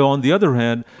 But on the other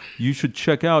hand, you should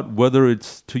check out whether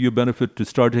it's to your benefit to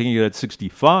start taking it at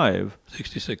 65.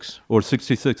 66. Or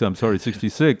 66, I'm sorry,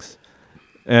 66.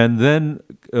 and then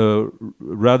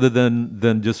rather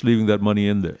than just leaving that money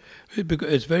in there.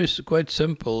 Because it's quite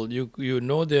simple. You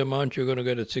know the amount you're going to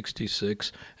get at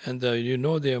 66, and you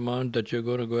know the amount that you're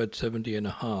going to go at 70 and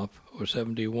a half or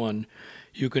 71.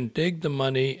 You can take the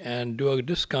money and do a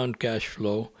discount cash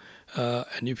flow.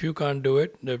 And if you can't do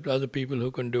it, there are other people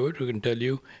who can do it, who can tell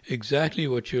you exactly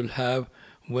what you'll have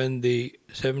when the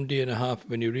 70 and a half,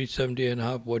 when you reach 70 and a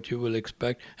half, what you will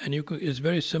expect. And it's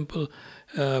very simple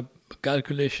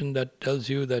calculation that tells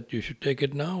you that you should take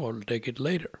it now or take it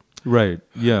later. Right,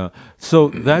 yeah. So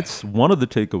that's one of the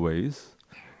takeaways.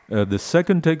 The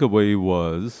second takeaway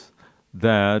was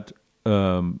that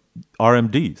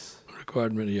RMDs,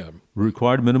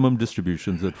 required minimum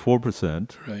distributions at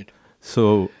 4%. Right.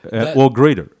 So, or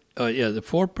greater. The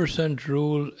 4%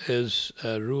 rule is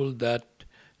a rule that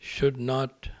should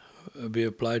not be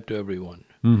applied to everyone,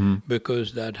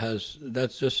 because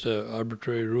that's just an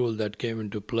arbitrary rule that came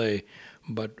into play.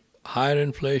 But higher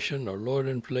inflation or lower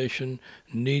inflation,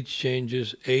 needs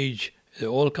changes, age, they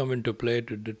all come into play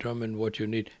to determine what you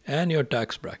need, and your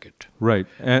tax bracket. Right.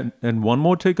 And one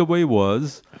more takeaway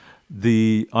was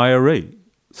the IRA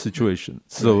situation.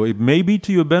 So it may be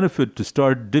to your benefit to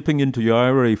start dipping into your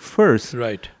IRA first,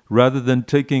 right, rather than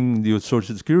taking your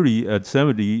Social Security at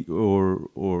 70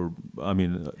 or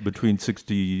between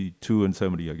 62 and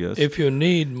 70, I guess. If you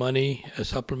need money to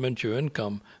supplement your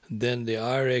income, then the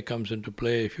IRA comes into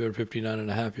play. If you're 59 and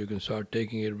a half, you can start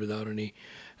taking it without any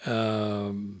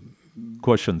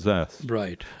questions asked.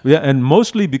 Right. Yeah, and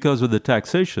mostly because of the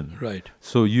taxation. Right.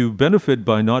 So you benefit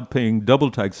by not paying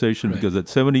double taxation, because at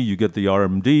 70 you get the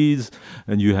RMDs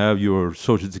and you have your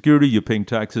Social Security, you're paying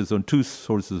taxes on two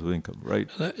sources of income, right?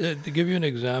 To give you an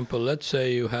example, let's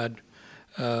say you had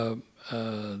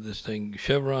this thing,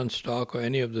 Chevron stock or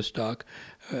any of the stock,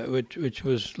 which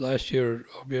was last year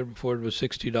or year before, it was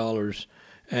 $60,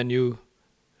 and you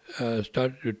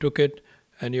took it,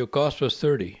 and your cost was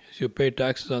 $30. So you paid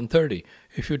taxes on $30.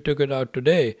 If you took it out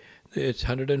today, it's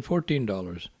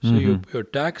 $114. So your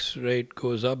tax rate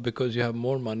goes up because you have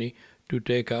more money to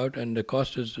take out, and the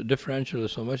cost is differential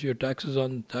so much. Your tax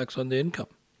on the income.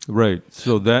 Right.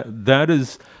 So that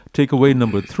is takeaway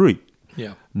number 3.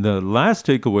 Yeah. The last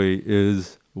takeaway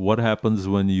is what happens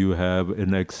when you have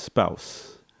an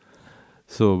ex-spouse.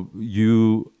 So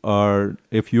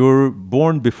if you're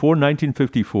born before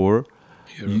 1954.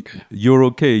 You're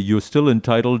okay. You're still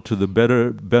entitled to the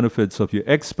better benefits of your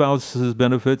ex-spouse's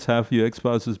benefits, half your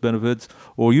ex-spouse's benefits,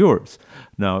 or yours.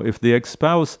 Now, if the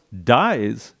ex-spouse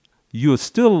dies, you're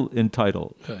still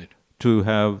entitled to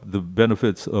have the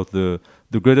benefits of the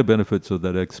greater benefits of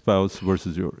that ex-spouse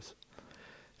versus yours.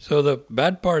 So the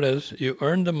bad part is you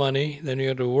earn the money, then you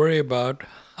have to worry about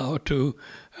how to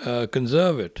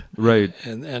conserve it. Right.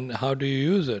 And how do you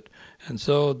use it? And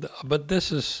so, but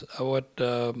this is what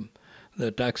the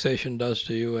taxation does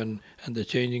to you and the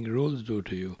changing rules do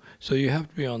to you. So you have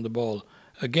to be on the ball.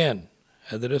 Again,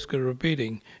 at the risk of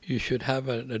repeating, you should have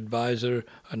an advisor,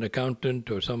 an accountant,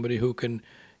 or somebody who can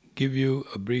give you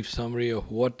a brief summary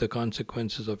of what the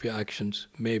consequences of your actions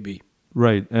may be.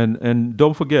 Right. And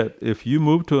don't forget, if you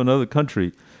move to another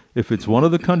country, if it's one of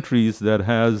the countries that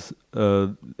has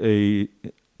a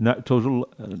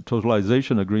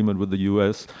totalization agreement with the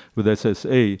U.S., with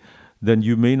SSA, then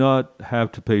you may not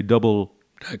have to pay double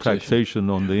taxation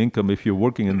on the income if you're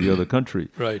working in the other country.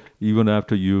 Right. Even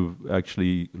after you've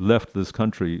actually left this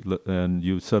country and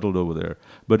you've settled over there.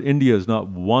 But India is not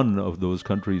one of those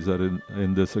countries that are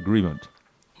in this agreement.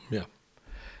 Yeah.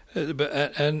 There's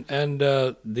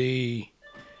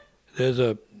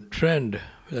a trend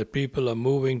that people are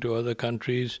moving to other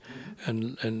countries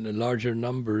and larger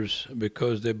numbers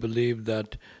because they believe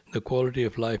that the quality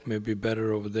of life may be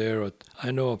better over there.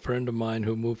 I know a friend of mine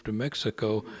who moved to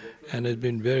Mexico and has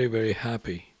been very, very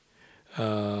happy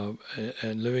and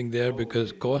living there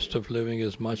because cost of living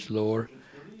is much lower,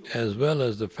 as well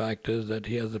as the fact is that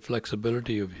he has the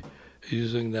flexibility of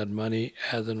using that money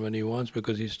as and when he wants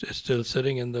because he's still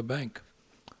sitting in the bank.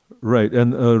 Right,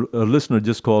 and a listener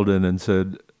just called in and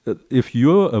said, if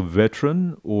you're a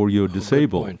veteran or you're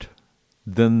disabled,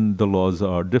 then the laws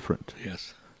are different.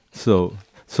 Yes. So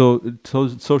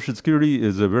Social Security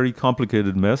is a very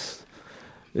complicated mess.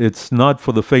 It's not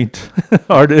for the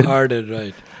faint-hearted.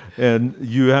 Right. And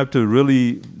you have to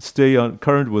really stay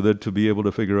current with it to be able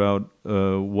to figure out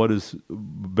what is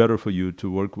better for you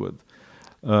to work with.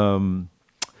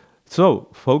 So,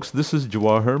 folks, this is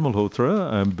Jawahar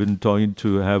Malhotra. I've been talking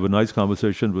to have a nice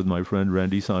conversation with my friend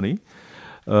Randy Sani,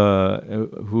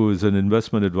 who is an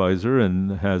investment advisor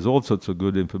and has all sorts of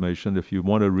good information. If you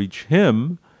want to reach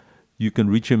him, you can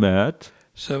reach him at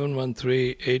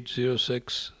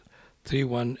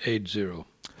 713-806-3180.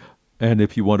 And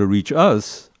if you want to reach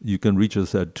us, you can reach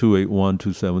us at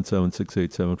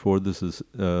 281-277-6874. This is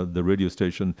the radio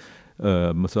station,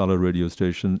 Masala radio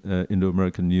station,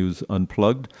 Indo-American News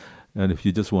Unplugged. And if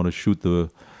you just want to shoot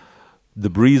the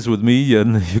breeze with me,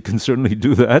 and you can certainly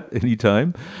do that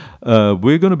anytime.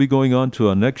 We're going to be going on to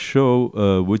our next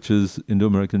show, which is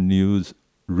Indo-American News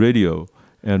Radio,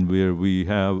 and where we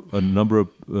have a number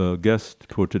of guests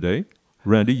for today.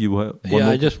 Randy, you have one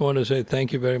more? I just want to say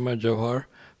thank you very much, Jawahar,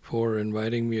 for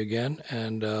inviting me again,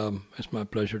 and it's my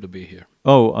pleasure to be here.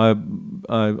 Oh,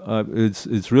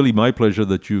 it's really my pleasure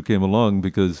that you came along,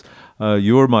 because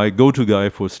you're my go-to guy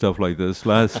for stuff like this.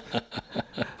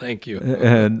 Thank you.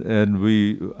 And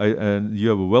you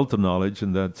have a wealth of knowledge,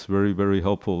 and that's very, very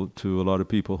helpful to a lot of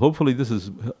people. Hopefully, this is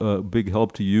a big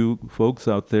help to you folks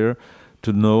out there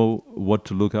to know what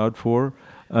to look out for.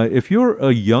 If you're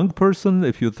a young person,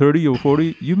 if you're 30 or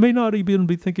 40, you may not even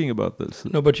be thinking about this.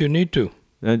 No, but you need to.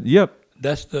 And yep.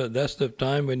 That's the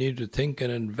time we need to think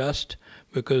and invest,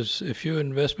 because if you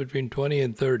invest between 20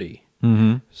 and 30,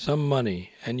 some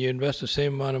money, and you invest the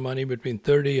same amount of money between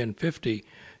 30 and 50,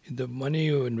 the money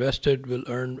you invested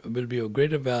will be of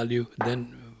greater value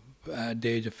than at the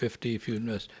age of 50 if you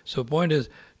invest. So point is,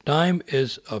 time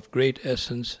is of great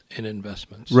essence in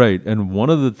investments. Right. And one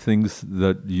of the things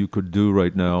that you could do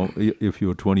right now, if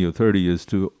you're 20 or 30, is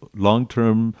to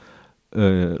long-term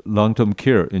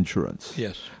care insurance.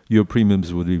 Yes. Your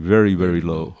premiums would be very, very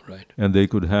low. Right. And they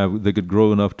could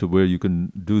grow enough to where you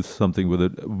can do something with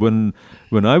it. When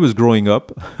I was growing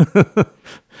up,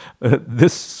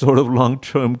 this sort of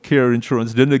long-term care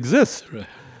insurance didn't exist. Right.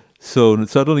 So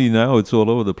suddenly now it's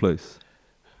all over the place.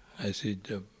 I see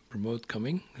Pramod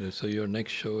coming. So your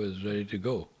next show is ready to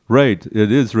go. Right,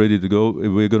 it is ready to go.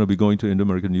 We're going to be going to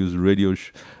Indo-American News Radio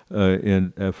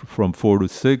from 4 to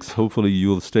 6. Hopefully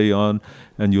you'll stay on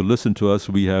and you'll listen to us.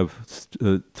 We have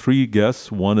 3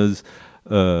 guests. One is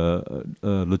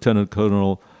Lieutenant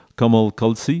Colonel Kamal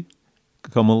Singh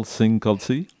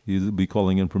Kalsi. He'll be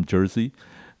calling in from Jersey.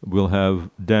 We'll have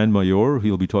Dan Mayor.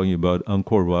 He'll be talking about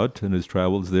Angkor Wat and his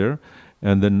travels there.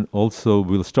 And then also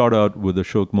we'll start out with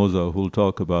Ashok Moza, who'll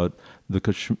talk about the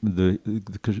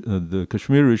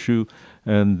Kashmir issue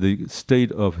and the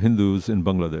state of Hindus in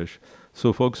Bangladesh.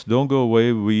 So folks, don't go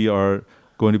away. We are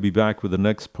going to be back with the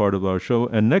next part of our show.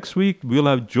 And next week we'll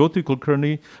have Jyoti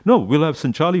Kulkarni. No, we'll have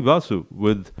Sanchali Vasu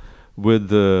with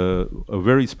a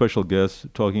very special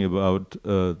guest talking about,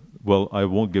 well, I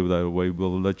won't give that away.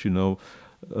 We'll let you know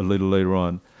a little later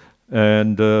on.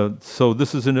 And so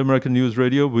this is Indo-American News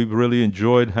Radio. We've really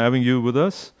enjoyed having you with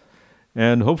us.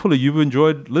 And hopefully you've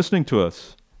enjoyed listening to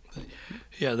us.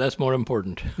 Yeah, that's more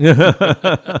important.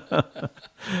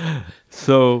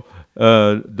 So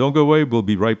don't go away. We'll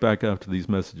be right back after these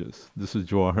messages. This is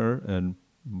Jawahar, and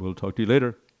we'll talk to you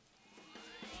later.